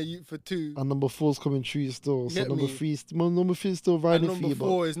 1 and a youth for 2. number 4's coming true still. So Get number me? 3's still And riding for number you, but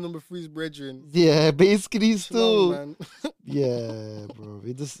 4 is number 3's brethren. yeah, basically still. Slug, man. Yeah, bro.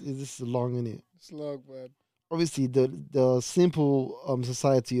 It's just long, innit? Slug, man. Obviously, the simple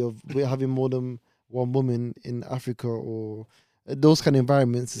society of we're having more than one woman in Africa or those kind of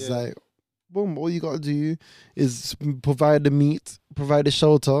environments is Yeah. like, boom, all you gotta do is provide the meat, provide the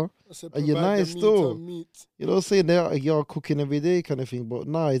shelter. I said, Are you provide the nice meat though? on meat. You know what I'm saying? You're cooking every day kind of thing. But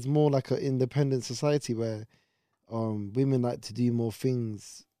now it's more like an independent society where women like to do more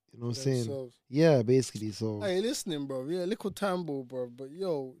things. You know what I'm saying? Themselves. Yeah, basically. So Hey, listening, bro. Yeah, little Tambo, bro. But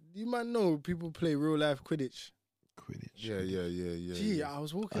yo, you might know people play real life Quidditch. Quidditch. Yeah. Gee, yeah. I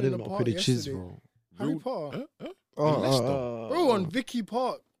was walking I in didn't the know park Quidditch yesterday. is, bro. Harry Real- Potter. Bro, on Vicky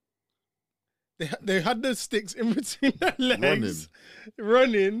Park. They had the sticks in between their legs.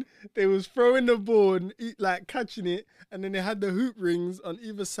 Running. They was throwing the ball and like catching it. And then they had the hoop rings on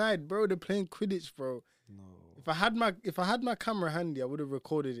either side. Bro, they're playing Quidditch, bro. No. If I had my camera handy, I would have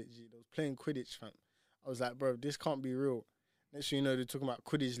recorded it, G. They was playing Quidditch, fam. I was like, bro, this can't be real. Next thing you know, they're talking about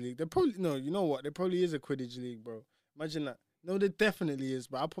Quidditch League. They probably no, you know what? There probably is a Quidditch League, bro. Imagine that. No, there definitely is,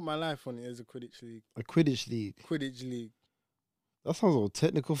 but I put my life on it as a Quidditch League. A Quidditch League. Quidditch League. That sounds all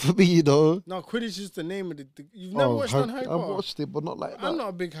technical for me, you know. No, Quidditch is the name of the. You've never watched on Harry Potter. I've watched it, but not like that. I'm not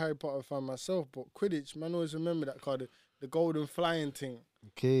a big Harry Potter fan myself, but Quidditch, man, always remember that card, the golden flying thing.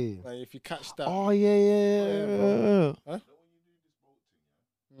 Okay. Like if you catch that. Oh yeah. Huh?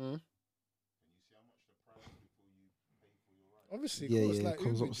 Mm. Obviously, Yeah, course, yeah. like It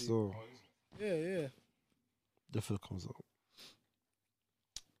comes Uber up G. still. Yeah. Definitely comes up.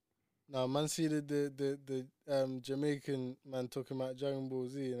 Now, man, see the Jamaican man talking about Dragon Ball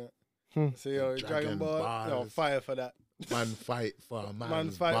Z, you know. So yo, Dragon Ball, yo, fire for that. Man fight for a man's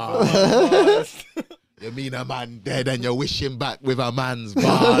Man fight bars. for a man's bars. You mean a man dead and you wish him back with a man's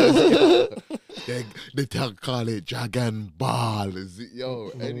bars? they call it Dragon Ball. Is it,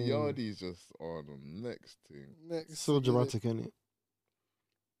 yo, Eddie Yardy's just on the next thing. Next, So dramatic, isn't it?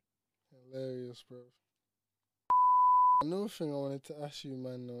 hilarious, bro. Another thing I wanted to ask you,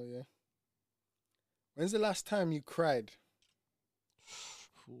 man, though, yeah. When's the last time you cried?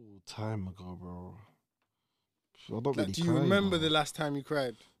 Full time ago, bro. I don't Like, really do cry. you remember know. the last time you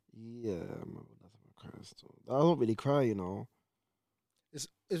cried? Yeah, I remember that's my cry still. I don't really cry, you know. It's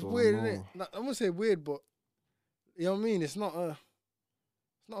So, weird, no. isn't it? Like, I'm gonna say weird, but you know what I mean. It's not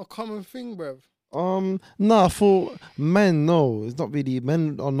a common thing, bruv. Nah, for men, no, it's not really.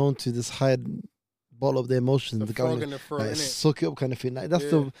 Men are known to just hide, bottle up their emotions, The the frog guy in the throat, like innit? suck it up kind of thing. Like that's Yeah.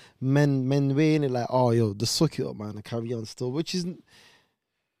 the men way in it. Like, oh yo, just suck it up, man, and carry on still, which is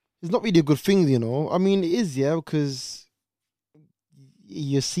it's not really a good thing, you know. I mean, it is, yeah, because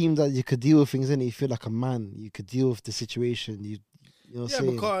you seem that you could deal with things, and you feel like a man. You could deal with the situation. You know what I'm Yeah,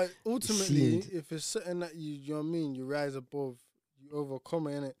 saying? because ultimately, seemed- if it's something that you know what I mean, you rise above, you overcome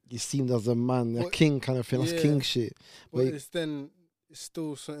it, innit? You seemed as a man, a But- king kind of thing. That's yeah. king shit. But But it's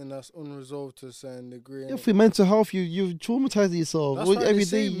still something that's unresolved to a certain degree. yeah, innit? for mental health, you traumatize yourself. That's Well, why they every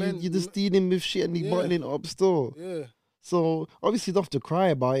say day men- you're just dealing with shit and you Yeah. bottling it up still. Yeah, So obviously you don't have to cry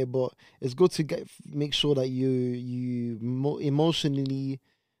about it, but it's good to make sure that you emotionally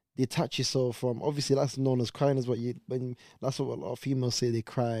detach yourself from. Obviously that's known as crying, is when that's what a lot of females say, they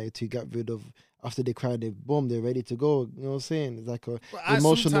cry to get rid of. After they cry, they're ready to go. You know what I'm saying? It's like a but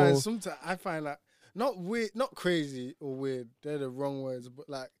emotional. sometimes I find that not weird, not crazy or weird. They're the wrong words, but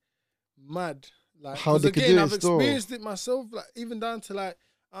like mad. Like How 'cause they could again, do it I've still. experienced it myself. Like even down to like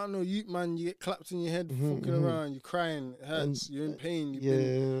I don't know, you get clapped in your head, fucking around, you're crying, it hurts, you're in pain, you've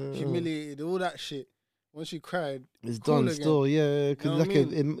been humiliated, all that shit. Once you cried, It's cool done again. still, yeah. Because You know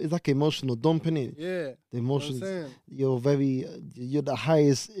what I it's like an emotional dump, innit? yeah. The You know what I'm emotions. saying? You're the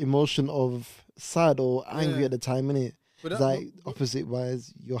highest emotion of sad or angry Yeah. at the time, innit? But It's that- like opposite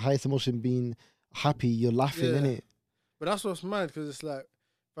wise, your highest emotion being happy, you're laughing, Yeah. innit? But that's what's mad, because it's like,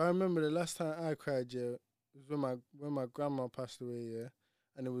 if I remember the last time I cried, yeah, it was when my grandma passed away, yeah,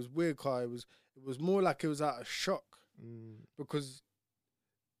 and it was weird, cause it was more like it was out of shock, because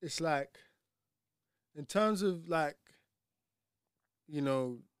it's like, in terms of like, you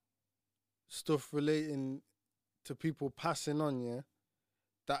know, stuff relating to people passing on, yeah,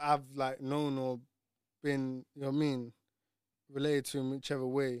 that I've like known or been, you know what I mean, related to in whichever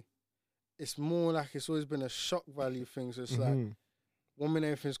way. It's more like it's always been a shock value thing. So it's like 1 minute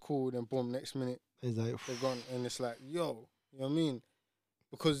everything's cool, then boom, next minute It's like, they're gone, and it's like, yo, you know what I mean?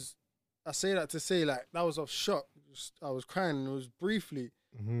 Because I say that to say like that was off shock. I was crying, and it was briefly.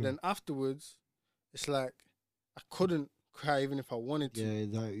 Then afterwards, it's like I couldn't cry even if I wanted to.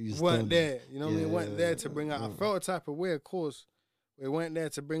 yeah, like you Weren't there, you know what I mean? Yeah, Weren't there to bring out. I yeah. felt a type of way, of course. We weren't there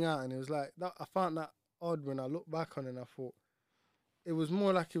to bring out, and it was like that. I found that odd when I look back on it. And I thought it was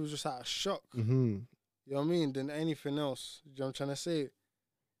more like it was just out of shock. You know what I mean? Than anything else. You know what I'm trying to say?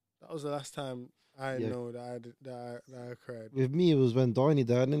 That was the last time I Yeah. know that I cried. With me, it was when Donnie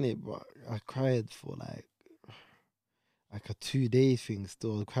died, innit? But I cried for like a 2-day thing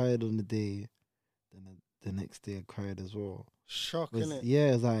still. I cried on the day, then the next day I cried as well. Shock, Was- innit?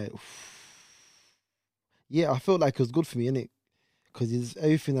 Yeah, it's like, yeah, I felt like it was good for me, innit? Because it's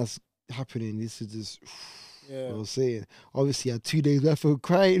everything that's happening. This is just, Yeah. what I was saying. Obviously, I had 2 days left of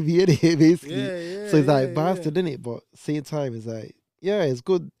crying, me, innit? Basically. Yeah. So it's like yeah, bastard, innit? But same time, it's like, yeah, it's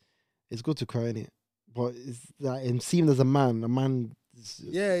good. It's good to cry, innit? But it's like, I'm seen as a man.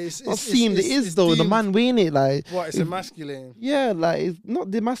 Yeah, it's Not seemed, it is though. The deemed- man winning it, like, What? It's if- emasculating. yeah, like it's not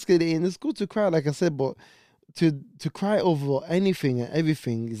demasculating. It's good to cry, like I said, but to cry over anything and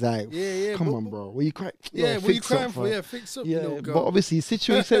everything is like, Yeah, come but- on, bro. What you cry? Yeah, what you fix up, crying for? fam. Yeah, fix up, Yeah, little but girl. obviously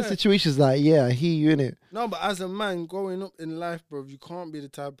certain situations like, yeah, I hear you in it. No, but as a man growing up in life, bro, you can't be the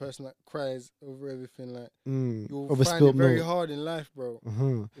type of person that cries over everything. Like you'll Over find it spilled very milk. hard in life, bro.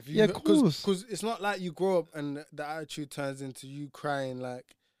 Uh-huh. If you, Yeah, of course. Because it's not like you grow up and the attitude turns into you crying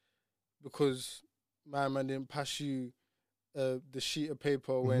like because my man didn't pass you the sheet of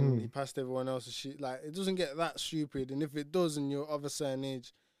paper when he passed everyone else a sheet. Like it doesn't get that stupid, and if it does, and you're of a certain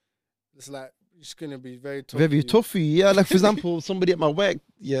age, it's like it's gonna be very tough. Very for you. tough for you. Yeah, like for example, somebody at my work,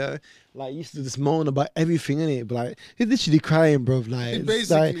 yeah, like used to just moan about everything in it, but like he's literally crying, bro. Like, it's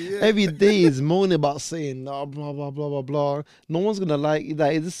Basically, like yeah. every day is moaning about saying blah blah blah blah blah. No one's gonna like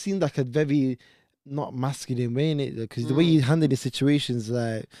that. It just seems like a very not masculine way in it, because the way you handle the situations,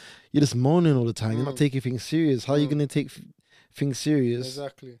 like you're just moaning all the time. You're not taking things serious. How are you gonna take things serious?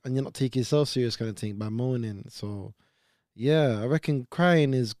 Exactly. And you're not taking yourself serious, kind of thing, by moaning. So yeah, I reckon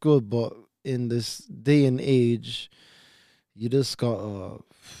crying is good, but in this day and age, you just gotta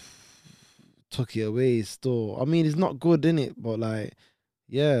tuck it away still. I mean, it's not good in it, but like,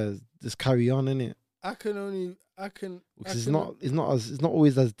 yeah, just carry on in it. Because it's not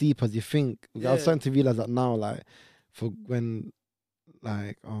always as deep as you think. I was starting to realize that now, like, for when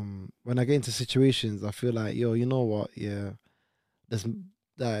I get into situations, I feel like, yo, you know what, yeah, there's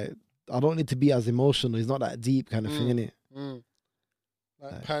like I don't need to be as emotional. It's not that deep kind of thing, innit?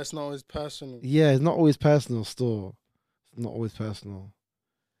 Like personal is personal. Yeah, it's not always personal still. It's not always personal.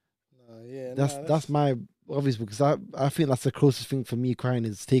 That's my obvious, because I think that's the closest thing for me crying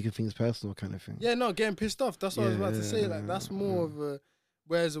is taking things personal kind of thing. Yeah, no, getting pissed off. That's what I was about to say. Like that's more of a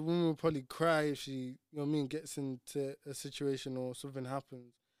whereas a woman will probably cry if she, you know what I mean, gets into a situation or something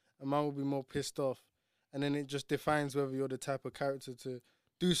happens. A man will be more pissed off. And then it just defines whether you're the type of character to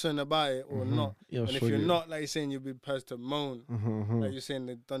do something about it or not. Yeah, and if you're not, like you're saying, you'll be the person to moan. Like you're saying,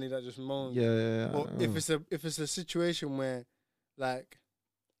 the Donny that just moans. Yeah. But if it's a situation where, like,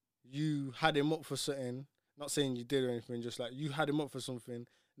 you had him up for something, not saying you did or anything, just like you had him up for something, and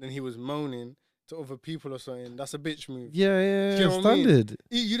then he was moaning to other people or something, that's a bitch move. Yeah, Do you know what I mean? standard.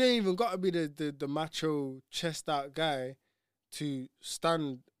 You don't even got to be the macho chest out guy to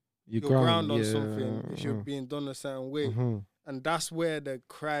stand your ground on something if you're being done a certain way. And that's where the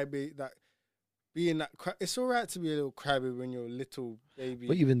crybaby, it's all right to be a little crybaby when you're a little baby.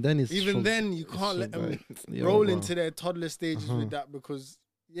 But even then, you can't let them roll into their toddler stages with that, because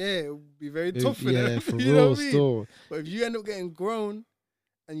it will be very tough for them. Yeah, for you real, know what I mean? still. But if you end up getting grown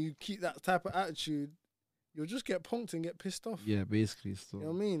and you keep that type of attitude, you'll just get punked and get pissed off. Yeah, basically, still. You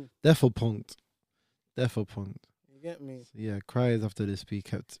know what I mean? Therefore punked. You get me? So yeah, cries after this be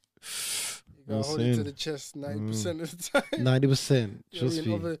kept. You gotta hold it to the chest 90% of the time. 90%. Just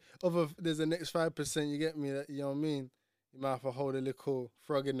you know, there's the next 5%, you get me? That, you know what I mean? You might have to hold a little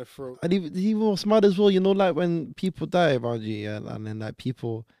frog in the throat. And even what's mad as well, you know, like when people die around you, yeah, and then like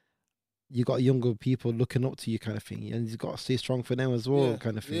people, you got younger people looking up to you kind of thing, and you got to stay strong for them as well,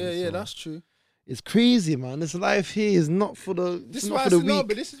 kind of thing. Yeah, So that's true. it's crazy, man. This life here is not for the. This it's is not why for the I say, no, weak.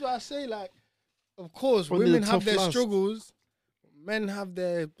 but this is why I say, like, of course, Only women the have tough their last. struggles, men have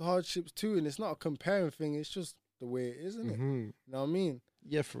their hardships too, and it's not a comparing thing. It's just the way it is, isn't it? You know what I mean?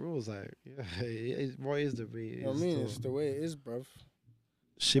 Yeah, for real, it's like, what is the way? You know what I mean? It's the way it is, bruv.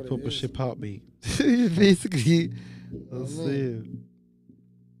 Ship what up it or is. ship out, mate. Basically, that's I mean?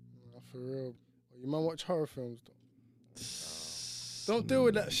 it. Nah, for real. You might watch horror films, though. Don't deal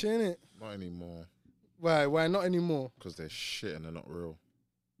with that shit, innit? Not anymore, Why not anymore? because they're shit and they're not real.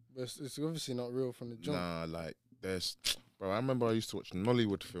 But it's obviously not real from the jump. Nah, like there's, bro. I remember I used to watch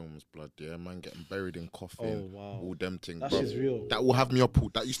Nollywood films, blood. Yeah, man, getting buried in coffin. Oh, wow. All them things, That bro. shit's real. That will have me up.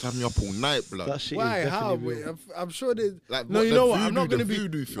 That used to have me up all night, blood. That shit Why? is How? definitely Wait, real. I'm sure they. Like, No, what, you the know what? I'm voodoo- not gonna the be.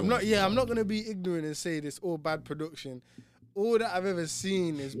 voodoo I'm films, not. Yeah, I'm bro. not gonna be ignorant and say this all bad production. All that I've ever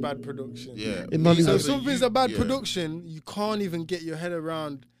seen is bad production. Yeah. In me Nollywood. So as if a something's youth- a bad yeah, production, you can't even get your head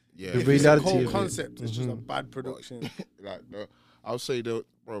around. Yeah. If The it's a reality whole of it. concept, it's just a bad production. Like, I'll say the,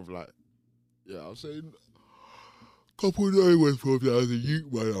 bro, like, yeah, I'll say couple of Nollywood films that as a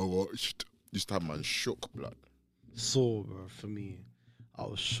youth man I watched. Used to have man shook, blood. Saw, bro, for me. I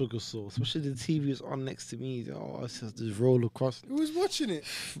was sugar sore, especially the TV was on next to me. Oh, I just roll across. Who was watching it?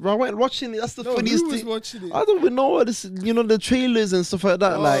 Bro, I went watching it. That's the No, funniest who was thing. watching it? I don't even know what this. You know, the trailers and stuff like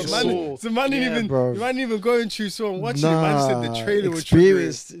that. Oh, like, man, Saw. so man didn't Yeah, even, bro. man didn't even go into so and watching it. Man just said the trailer was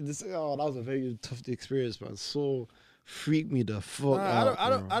experience. Oh, that was a very tough experience, man. So freaked me the fuck out.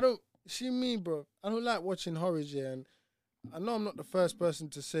 I don't. See me, bro. I don't like watching horrors, yeah, and I know I'm not the first person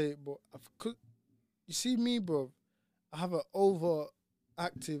to say it, but you see me, bro. I have an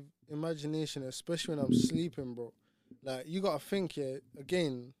active imagination, especially when I'm sleeping, bro. Like, you gotta think, yeah,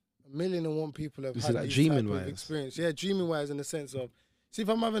 again, 1,000,001 people have Is it had like these dreaming type of wise? experience. Yeah, dreaming wise, in the sense of, see, if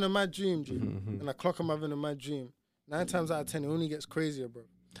I'm having a mad dream, G, and I clock I'm having a mad dream, 9 times out of 10 it only gets crazier, bro.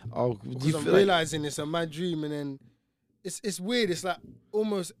 Oh, do Because you I'm feel like, realizing it's a mad dream, and then it's weird. It's like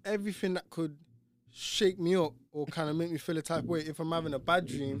almost everything that could shake me up or kind of make me feel a type of way, if I'm having a bad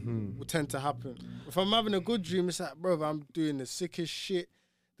dream, will tend to happen. If I'm having a good dream, it's like, bro, I'm doing the sickest shit,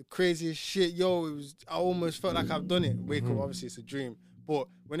 the craziest shit. Yo, I almost felt like I've done it. Wake up, obviously it's a dream. But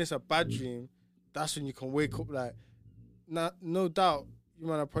when it's a bad dream, that's when you can wake up like, no doubt, you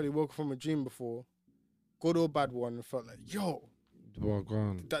might have probably woke up from a dream before, good or bad one, and felt like, yo, well, go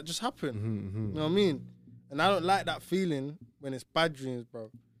on. that just happened. Mm-hmm. You know what I mean? And I don't like that feeling when it's bad dreams, bro.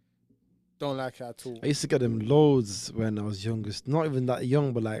 Don't like it at all. I used to get them loads when I was youngest. Not even that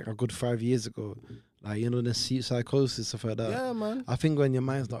young, but like a good 5 years ago. Like, you know, the sleep psychosis, stuff like that. Yeah, man. I think when your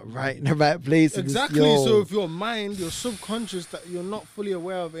mind's not right in the right place. Exactly. Yo, So if your mind, your subconscious that you're not fully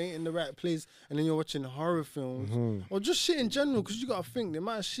aware of ain't in the right place, and then you're watching horror films or just shit in general, because you gotta think the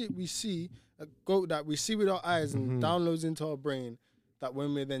amount of shit we see that we see with our eyes and downloads into our brain, that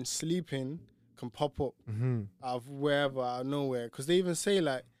when we're then sleeping can pop up out of wherever, out of nowhere. Because they even say,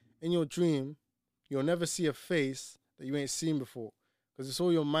 like, in your dream, you'll never see a face that you ain't seen before. Because it's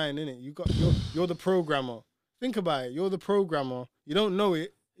all your mind, innit? You're the programmer. Think about it. You're the programmer. You don't know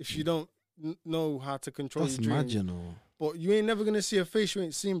it if you don't know how to control that's your dreams. mad, you know. But you ain't never going to see a face you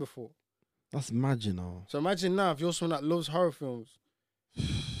ain't seen before. That's mad, you know. So imagine now if you're someone that loves horror films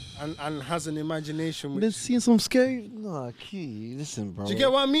and has an imagination. Been seeing some scary. Nah, Key, listen, bro. Do you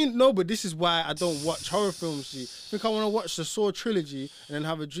get what I mean? No, but this is why I don't watch horror films. G. I think I want to watch the Saw trilogy and then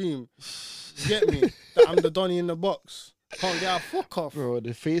have a dream. You get me? That I'm the Donnie in the box. Can't get out. Fuck off. Bro,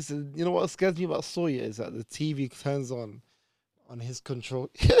 the face. You know what scares me about Sawyer is that the TV turns on his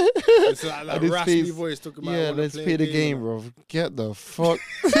control. It's like that And his raspy face. voice talking about. Yeah, let's play the game, bro. Get the fuck.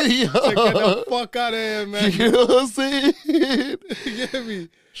 Get the fuck out of here, man. You know what I'm saying? You get me?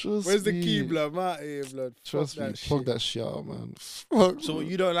 Trust Where's the me. key, blood? I'm out of here, blood. Trust Fuck me. that Fuck shit. that shit out, man. Fuck. So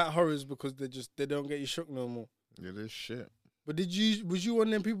you don't like horrors because they don't get you shook no more. Yeah, this shit. But was you one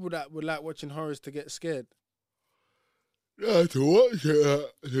of them people that would like watching horrors to get scared? Yeah, to watch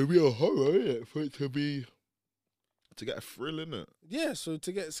it, to be a horror, innit? For it to be, to get a thrill, innit? Yeah, so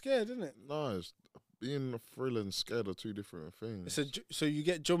to get scared, isn't it? No, it's being a thrill and scared are two different things. So you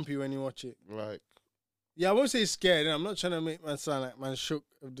get jumpy when you watch it. Like, Yeah, I won't say scared. I'm not trying to make man sound like man shook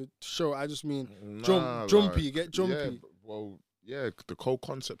of the show. I just mean nah, jumpy. like, Get jumpy. Yeah, well, yeah, the whole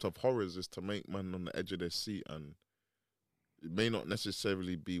concept of horrors is to make man on the edge of their seat, and it may not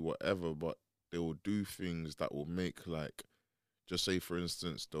necessarily be whatever, but they will do things that will make, like, just say for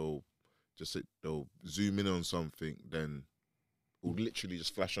instance, they'll zoom in on something, then it will literally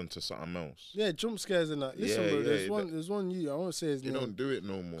just flash onto something else. Yeah, jump scares and that. Listen, Yeah, bro. yeah, There's one I won't say his You name. don't do it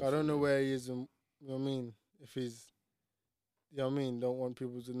no more. I don't know where he is, and you know what I mean. If he's, you know what I mean. Don't want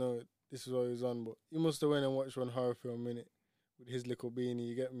people to know this is what he was on, but he must have went and watched one horror film in it with his little beanie.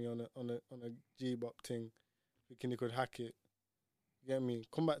 You get me on a G-bop thing, thinking he could hack it. You get me?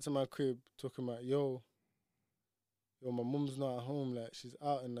 Come back to my crib talking about yo, my mum's not at home. Like, she's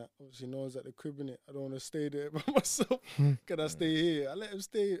out and that. Obviously, no one's at the crib in it. I don't want to stay there by myself. Can I stay here? I let him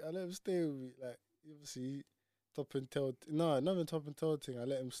stay with me. Like, obviously, top and tail. No, nothing top and tail thing. I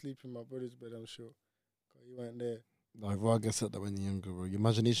let him sleep in my brother's bed, I'm sure. 'Cause he weren't there. Like, Varga said that when you're younger, bro. Your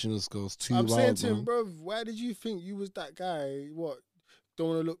imagination just goes too I'm wild, saying to him, man. bro, why did you think you was that guy? What? Don't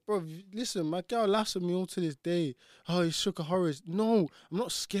want to look, bro. Listen, my girl laughs at me all to this day. Oh, he shook a horrors. No, I'm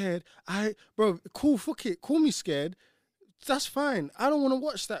not scared. Bro, cool, fuck it. Call me scared. That's fine. I don't want to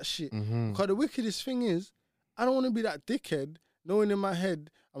watch that shit. Because the wickedest thing is, I don't want to be that dickhead knowing in my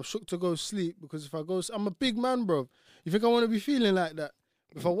head I'm shook to go sleep, because if I go, I'm a big man, bro. You think I want to be feeling like that?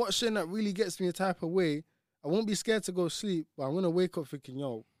 If I watch something that really gets me a type of way, I won't be scared to go sleep, but I'm going to wake up thinking,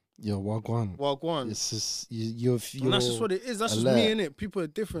 yo, Wagwan. Wagwan. It's just, you're And that's just what it is. That's just alert. me, innit? People are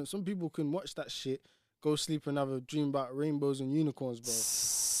different. Some people can watch that shit, go sleep and have a dream about rainbows and unicorns, bro.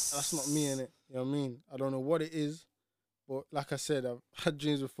 That's not me, innit? You know what I mean? I don't know what it is, but like I said, I've had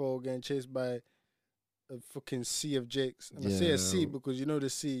dreams before getting chased by a fucking sea of jakes. And I say a sea because you know the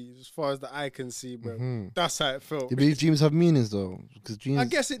sea, as far as the eye can see, bro. That's how it felt. Do these dreams have meanings, though? Because dreams... I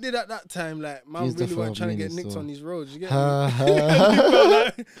guess it did at that time. Like, man Dreams really definitely weren't trying to get have nicked meanings, on so. these roads. You get me?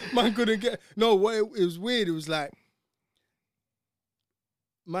 Like, man couldn't get. No, what it was weird. It was like,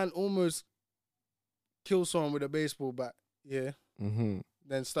 man almost killed someone with a baseball bat. Yeah.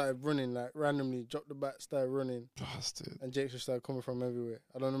 Then started running, like, randomly, dropped the bat, started running. Bastard. And Jake just started coming from everywhere.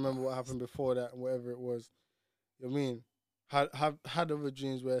 I don't remember what happened before that and whatever it was. You know what I mean? had other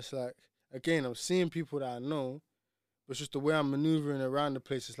dreams where it's like, again, I'm seeing people that I know, but it's just the way I'm maneuvering around the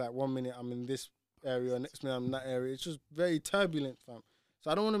place. It's like 1 minute I'm in this area, next minute I'm in that area. It's just very turbulent, fam. So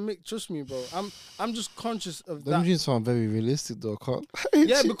I don't want to make. Trust me, bro. I'm just conscious of Them that. dreams sound very realistic, though. I can't.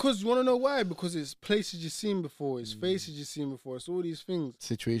 Yeah, because you want to know why? Because it's places you've seen before, it's faces you've seen before, it's all these things.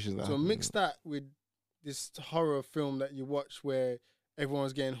 Situations. That So happen, mix that with this horror film that you watch where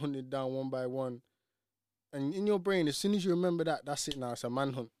everyone's getting hunted down one by one, and in your brain, as soon as you remember that, that's it. Now it's a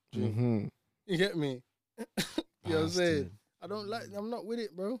manhunt. You get me? You know what I'm saying? I don't like. I'm not with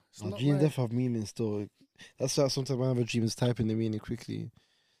it, bro. It's not dreams right. definitely have meaning still. That's why sometimes I have a dream is typing the meaning quickly.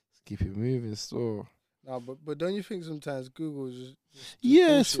 Just keep it moving still. No, but don't you think sometimes Google is just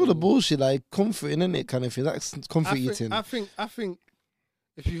Yeah, it's full of bullshit? bullshit, like comforting, innit, kind of thing. That's comfort eating. I think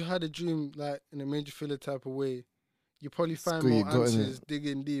if you had a dream like in a made you feel a type of way, you probably find Screw you, more got in answers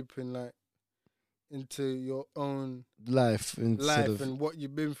digging deep and like into your own life instead of and what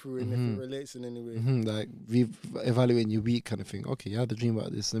you've been through and if it relates in any way. like evaluating your week kind of thing. Okay, you had a dream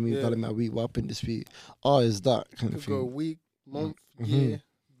about this. Let me evaluate my week. What happened this week? Oh, is that kind of Could go a thing? week, month, year,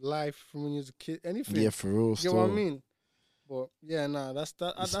 life from when you was a kid, anything. Yeah, for real. You know Still. what I mean? But yeah, nah,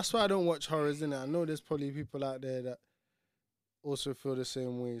 that's why I don't watch horrors, innit? I know there's probably people out there that also feel the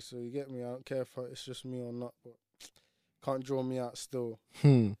same way. So you get me? I don't care if it's just me or not, but can't draw me out still.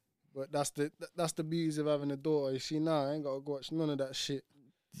 But that's the beauties of having a daughter. You see now, I ain't gotta go watch none of that shit.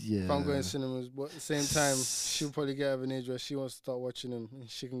 Yeah. If I'm going cinemas, but at the same time, she'll probably get of an age where she wants to start watching them, and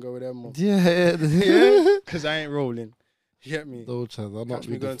she can go with them more. Yeah. Yeah, because I ain't rolling. You get me? No chance. I'm not Catch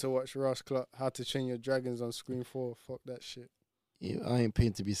me going to watch Ross Clark, How to Train Your Dragons on Screen 4. Fuck that shit. Yeah, I ain't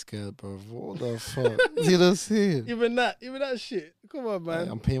paying to be scared, bro. What the fuck? You know what I'm saying? Even that shit. Come on, man.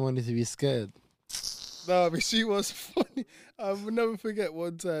 I'm paying money to be scared. No, but she was funny. I will never forget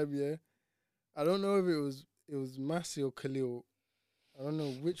one time, yeah. I don't know if it was Massey or Khalil. I don't know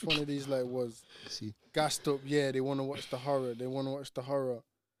which one of these like was. See. Gassed up, yeah, they want to watch the horror. You know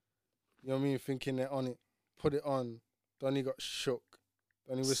what I mean? Thinking they're on it. Put it on. Donnie got shook.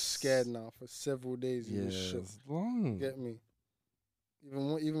 Donnie was scared now for several days. He was shook. It's long. Get me?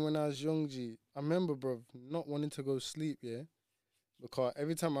 Even when I was young, G, I remember, bro, not wanting to go sleep, yeah? Because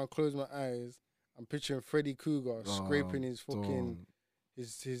every time I close my eyes, I'm picturing Freddy Krueger scraping his fucking...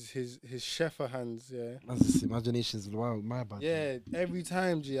 His cheffer hands, yeah. That's imagination's wild, my bad. Yeah, every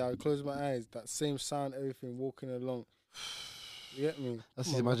time, G, I close my eyes, that same sound, everything, walking along. You get me? That's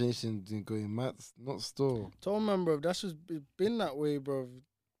his imagination going mad, not store. Told man, bro, that's just been that way, bro.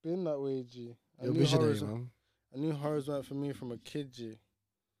 Been that way, G. You're visionary, man. I knew horrors weren't for me from a kid, G. You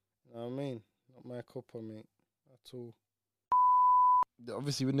know what I mean? Not my cuppa, mate. At all.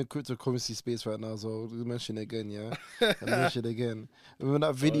 Obviously, we're in the cryptocurrency space right now, so we'll mention it again, yeah? I'll mention it again. Remember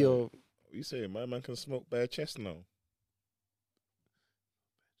that video? What you saying? My man can smoke bare chest now.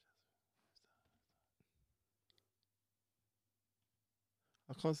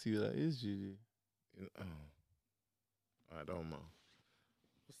 I can't see who that is, Gigi. I don't know.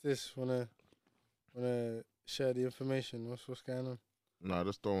 What's this? Wanna share the information? What's going on? No, I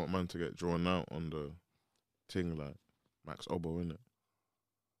just don't want man to get drawn out on the thing like Max Obo, innit?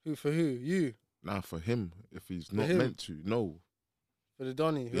 Who for who? You? Nah, for him, if he's not him? meant to, no. For the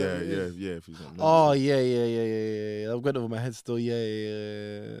Donny? Yeah, whoever it is? if he's not meant Oh, to. yeah. I've got it over my head still,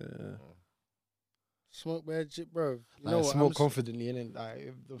 yeah. Smoke bad shit, bro. You Like, know what? smoke confidently, innit?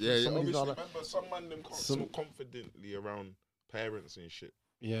 Like, Yeah, somebody's obviously, not- remember some man them can't smoke confidently around parents and shit.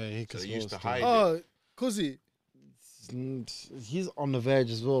 Yeah, he So can they used to smoke hide still. it. Oh, Cuzzy. He's on the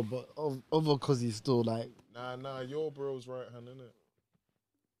verge as well, but other cause he's still like Nah, your bro's right hand, innit?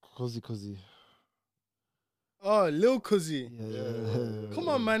 cause Oh, Lil Cuzzy. yeah. Come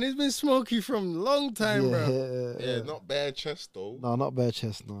on, man. He's been smoky from a long time, bro. Yeah, not bare chest though. No, not bare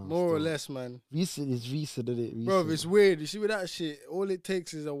chest, no. More or less, man. Recent is recent, isn't it? Bro, it's weird. You see, with that shit, all it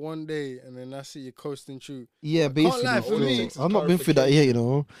takes is a one day, and then that's it. You're coasting through. Yeah, basically. lie, for still. me- I've not been through that yet, you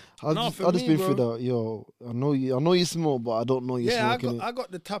know. I've Nah, just, for I've just me, been through bro. that. Yo, I know you smoke, but I don't know you Yeah, smoking I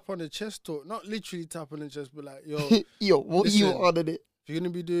got the tap on the chest talk. Not literally tap on the chest, but like, yo, it. Yo, what you Listen. on it? if you're gonna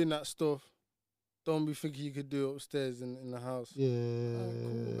be doing that stuff, don't be thinking you could do it upstairs in the house.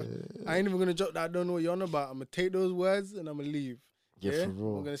 Yeah. I ain't even gonna joke that I don't know what you're on about. I'm gonna take those words and I'm gonna leave. Yeah, for I'm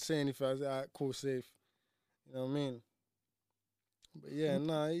real. not gonna say anything. I was like, alright, cool, safe. You know what I mean? But yeah,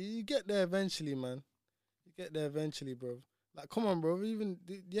 nah, you get there eventually, man. You get there eventually, bro. Like, come on, bro. Even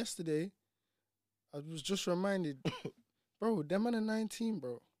yesterday, I was just reminded, bro, them man are 19,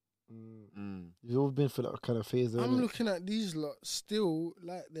 bro. You've always been through that kind of phase, I'm innit? looking at these lot still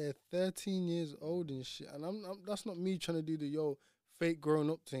like they're 13 years old and shit. And I'm that's not me trying to do the fake grown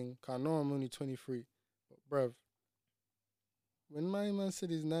up thing. 'Cause I know I'm only 23. But bruv, when my man said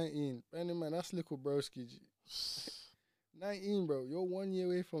he's 19, man, that's little broski. 19, bro. You're 1 year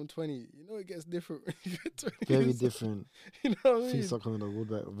away from 20. You know it gets different when you get 20. Very different. You know what I mean? Things start coming on the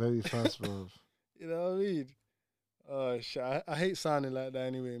woodback very fast, bro. You know what I mean? Oh, shit. I hate sounding like that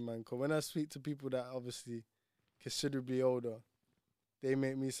anyway, man. Because when I speak to people that obviously considerably older, they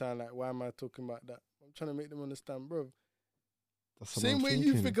make me sound like, why am I talking about that? I'm trying to make them understand, bro. That's what Same I'm way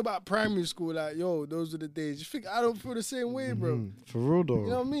thinking. you think about primary school, like, yo, those are the days. You think I don't feel the same way, bro. For real, though. You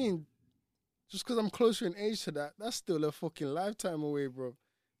know what I mean? Just because I'm closer in age to that, that's still a fucking lifetime away, bro.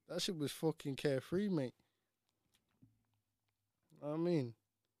 That shit was fucking carefree, mate. You know what I mean?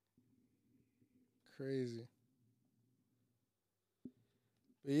 Crazy.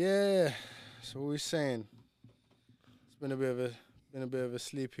 But yeah, so what we saying? It's been a bit of a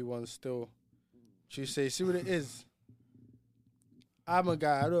sleepy one still. Tuesday, see what it is. I'm a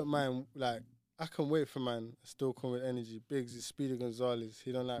guy, I don't mind, like, I can wait for man, still come with energy. Biggs is Speedy Gonzalez.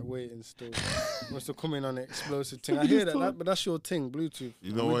 He don't like waiting still. Wants to come in on an explosive thing. I hear that, but that's your thing, Bluetooth.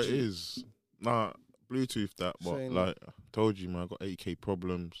 You know what it is? Nah, Bluetooth that, but Saying like I told you, man, I got 8K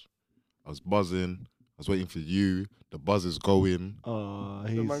problems. I was buzzing. I was waiting for you. The buzz is going. Oh,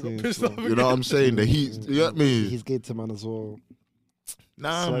 The man got he's pissed off. You know what I'm saying? The heat. You get me? He's gated man as well.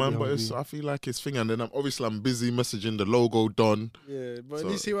 Nah, Slightly man, but hungry. I feel like it's thing, and then I'm busy messaging the logo done. Yeah, but So-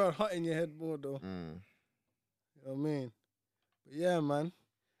 at least you weren't hot in your head more, though. You know what I mean? But yeah, man.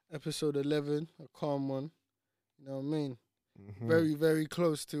 Episode 11, a calm one. You know what I mean? Very, very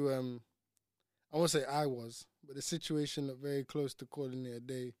close to, I won't say I was, but the situation looked very close to calling it a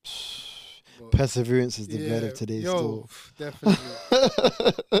day. But Perseverance is the word of today. yo, Still, definitely.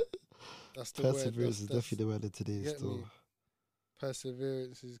 That's the word. perseverance is definitely the word of today. get Still, me?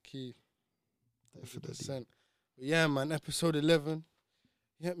 Perseverance is key. 100%. definitely. But yeah, man, episode 11.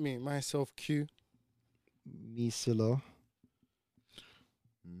 You get me? Myself, Q. Me, Silla.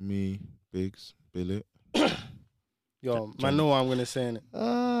 Me, Biggs, Billet, Yo, Jan- man, know what I'm going to say in it.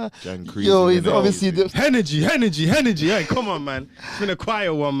 Jan Creasy. Yo, he's innit? obviously the Energy. Hey, come on, man. It's been a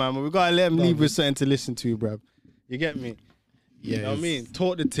quiet one, man. But we got to let him leave with something to listen to, bruv. You get me? yeah. You know what I mean?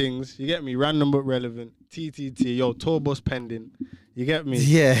 Talk the things. You get me? Random but relevant. TTT. Yo, tour bus pending. You get me?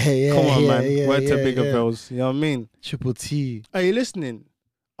 Yeah. Come on, man. Yeah, Word to yeah, bigger yeah. bells. You know what I mean? Triple T. Are you listening?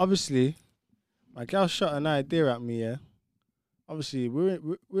 Obviously, my gal shot an idea at me, yeah? Obviously, we're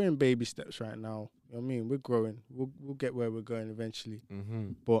in baby steps right now. You know what I mean? We're growing. We'll get where we're going eventually.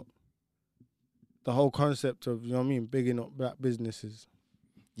 But the whole concept of, you know what I mean, bigging up black businesses.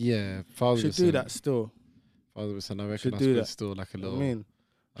 Yeah, Should do that still. 1,000%. I reckon Should that's do good that. still like a You know little. what I mean?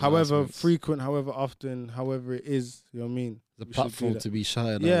 However announcements. frequent, however often, however it is, you know what I mean? The we should do platform that. to be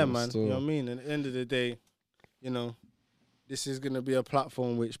shouted Yeah, at man. still. You know what I mean? And at the end of the day, you know, this is going to be a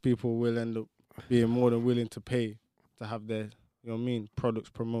platform which people will end up being more than willing to pay to have their, you know what I mean, products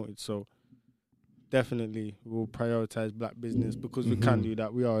promoted. So definitely we'll prioritize black business because we can do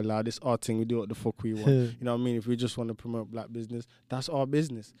that. We are allowed. It's our thing. We do what the fuck we want. You know what I mean? If we just want to promote black business, that's our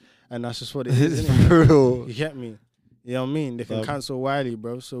business. And that's just what it is, isn't it? For real. You get me? You know what I mean? They can Fam. cancel Wiley,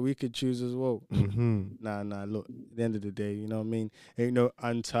 bro, so we could choose as well. Mm-hmm. Nah, look, at the end of the day, you know what I mean? Ain't no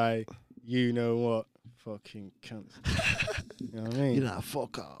anti, you know what, fucking cunt. You know what I mean? You know,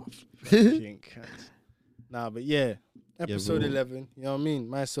 fuck off. Fucking cunt. Nah, but yeah, episode bro. 11, you know what I mean?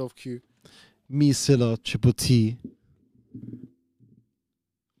 Myself, Q. Me, Silla, Triple T.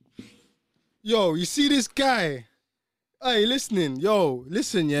 Yo, you see this guy? Hey, listening? Yo,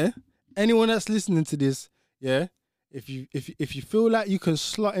 listen, yeah? Anyone that's listening to this, yeah? If you feel like you can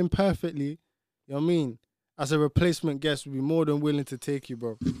slot in perfectly, you know what I mean? As a replacement guest, we'd be more than willing to take you,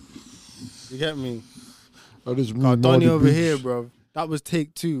 bro. You get me? Donnie over here, bro. That was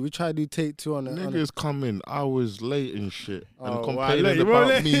take 2. We tried to do take 2 on it. Niggas come in hours late and shit Oh, and wow. complaining Look, you won't about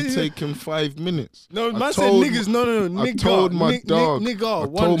let- me taking 5 minutes. No, I man said told- niggas. No, nigga. I told my dog. Nigga, I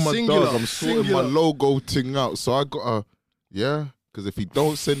one told my singular. dog I'm sorting my logo thing out. So I got because if he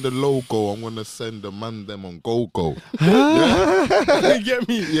don't send the logo, I'm gonna send the man them on go. You get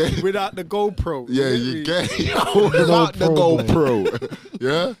me? Yeah. Without the GoPro. Yeah, me? you get without the GoPro, GoPro.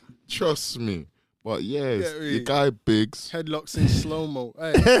 Yeah, trust me. But yeah, Get me? your guy Biggs. Headlocks in slow mo.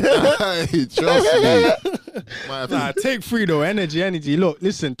 Hey. Hey, trust me. Nah, take 3 though. Energy. Look,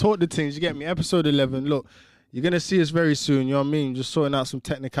 listen, talk the things. You get me? Episode 11. Look, you're going to see us very soon. You know what I mean? Just sorting out some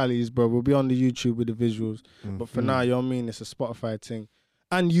technicalities, bro. We'll be on the YouTube with the visuals. But for now, you know what I mean? It's a Spotify thing.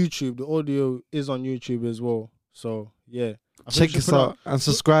 And YouTube. The audio is on YouTube as well. So, yeah. I think Check we should us put out and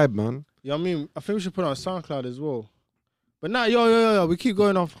subscribe, man. You know what I mean? I think we should put it on SoundCloud as well. But now, yo, we keep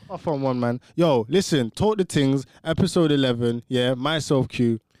going off on one, man. Yo, listen, talk the things. Episode 11. Yeah, myself,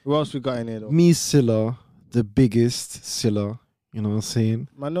 Q. Who else we got in here, though? Me, Silla, the biggest Silla. You know what I'm saying?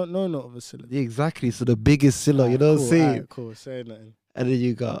 Man, not of a Silla. Yeah, exactly. So the biggest Silla, you know what I'm saying? Alright, cool, say nothing. And then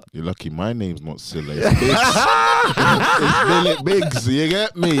you got You're lucky my name's not Silla. It's Biggs. It's Billy Biggs. You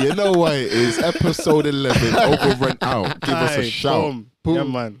get me? You know why it is. Episode 11, Over and Out. Give us a Aye, shout. boom. Yeah,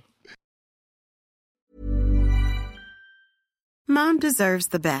 man. Mom deserves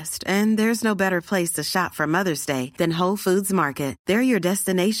the best, and there's no better place to shop for Mother's Day than Whole Foods Market. They're your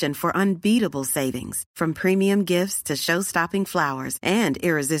destination for unbeatable savings, from premium gifts to show-stopping flowers and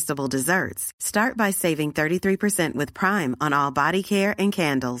irresistible desserts. Start by saving 33% with Prime on all body care and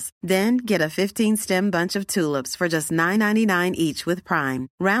candles. Then get a 15-stem bunch of tulips for just $9.99 each with Prime.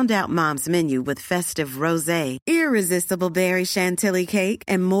 Round out Mom's menu with festive rosé, irresistible berry chantilly cake,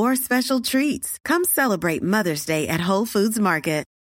 and more special treats. Come celebrate Mother's Day at Whole Foods Market.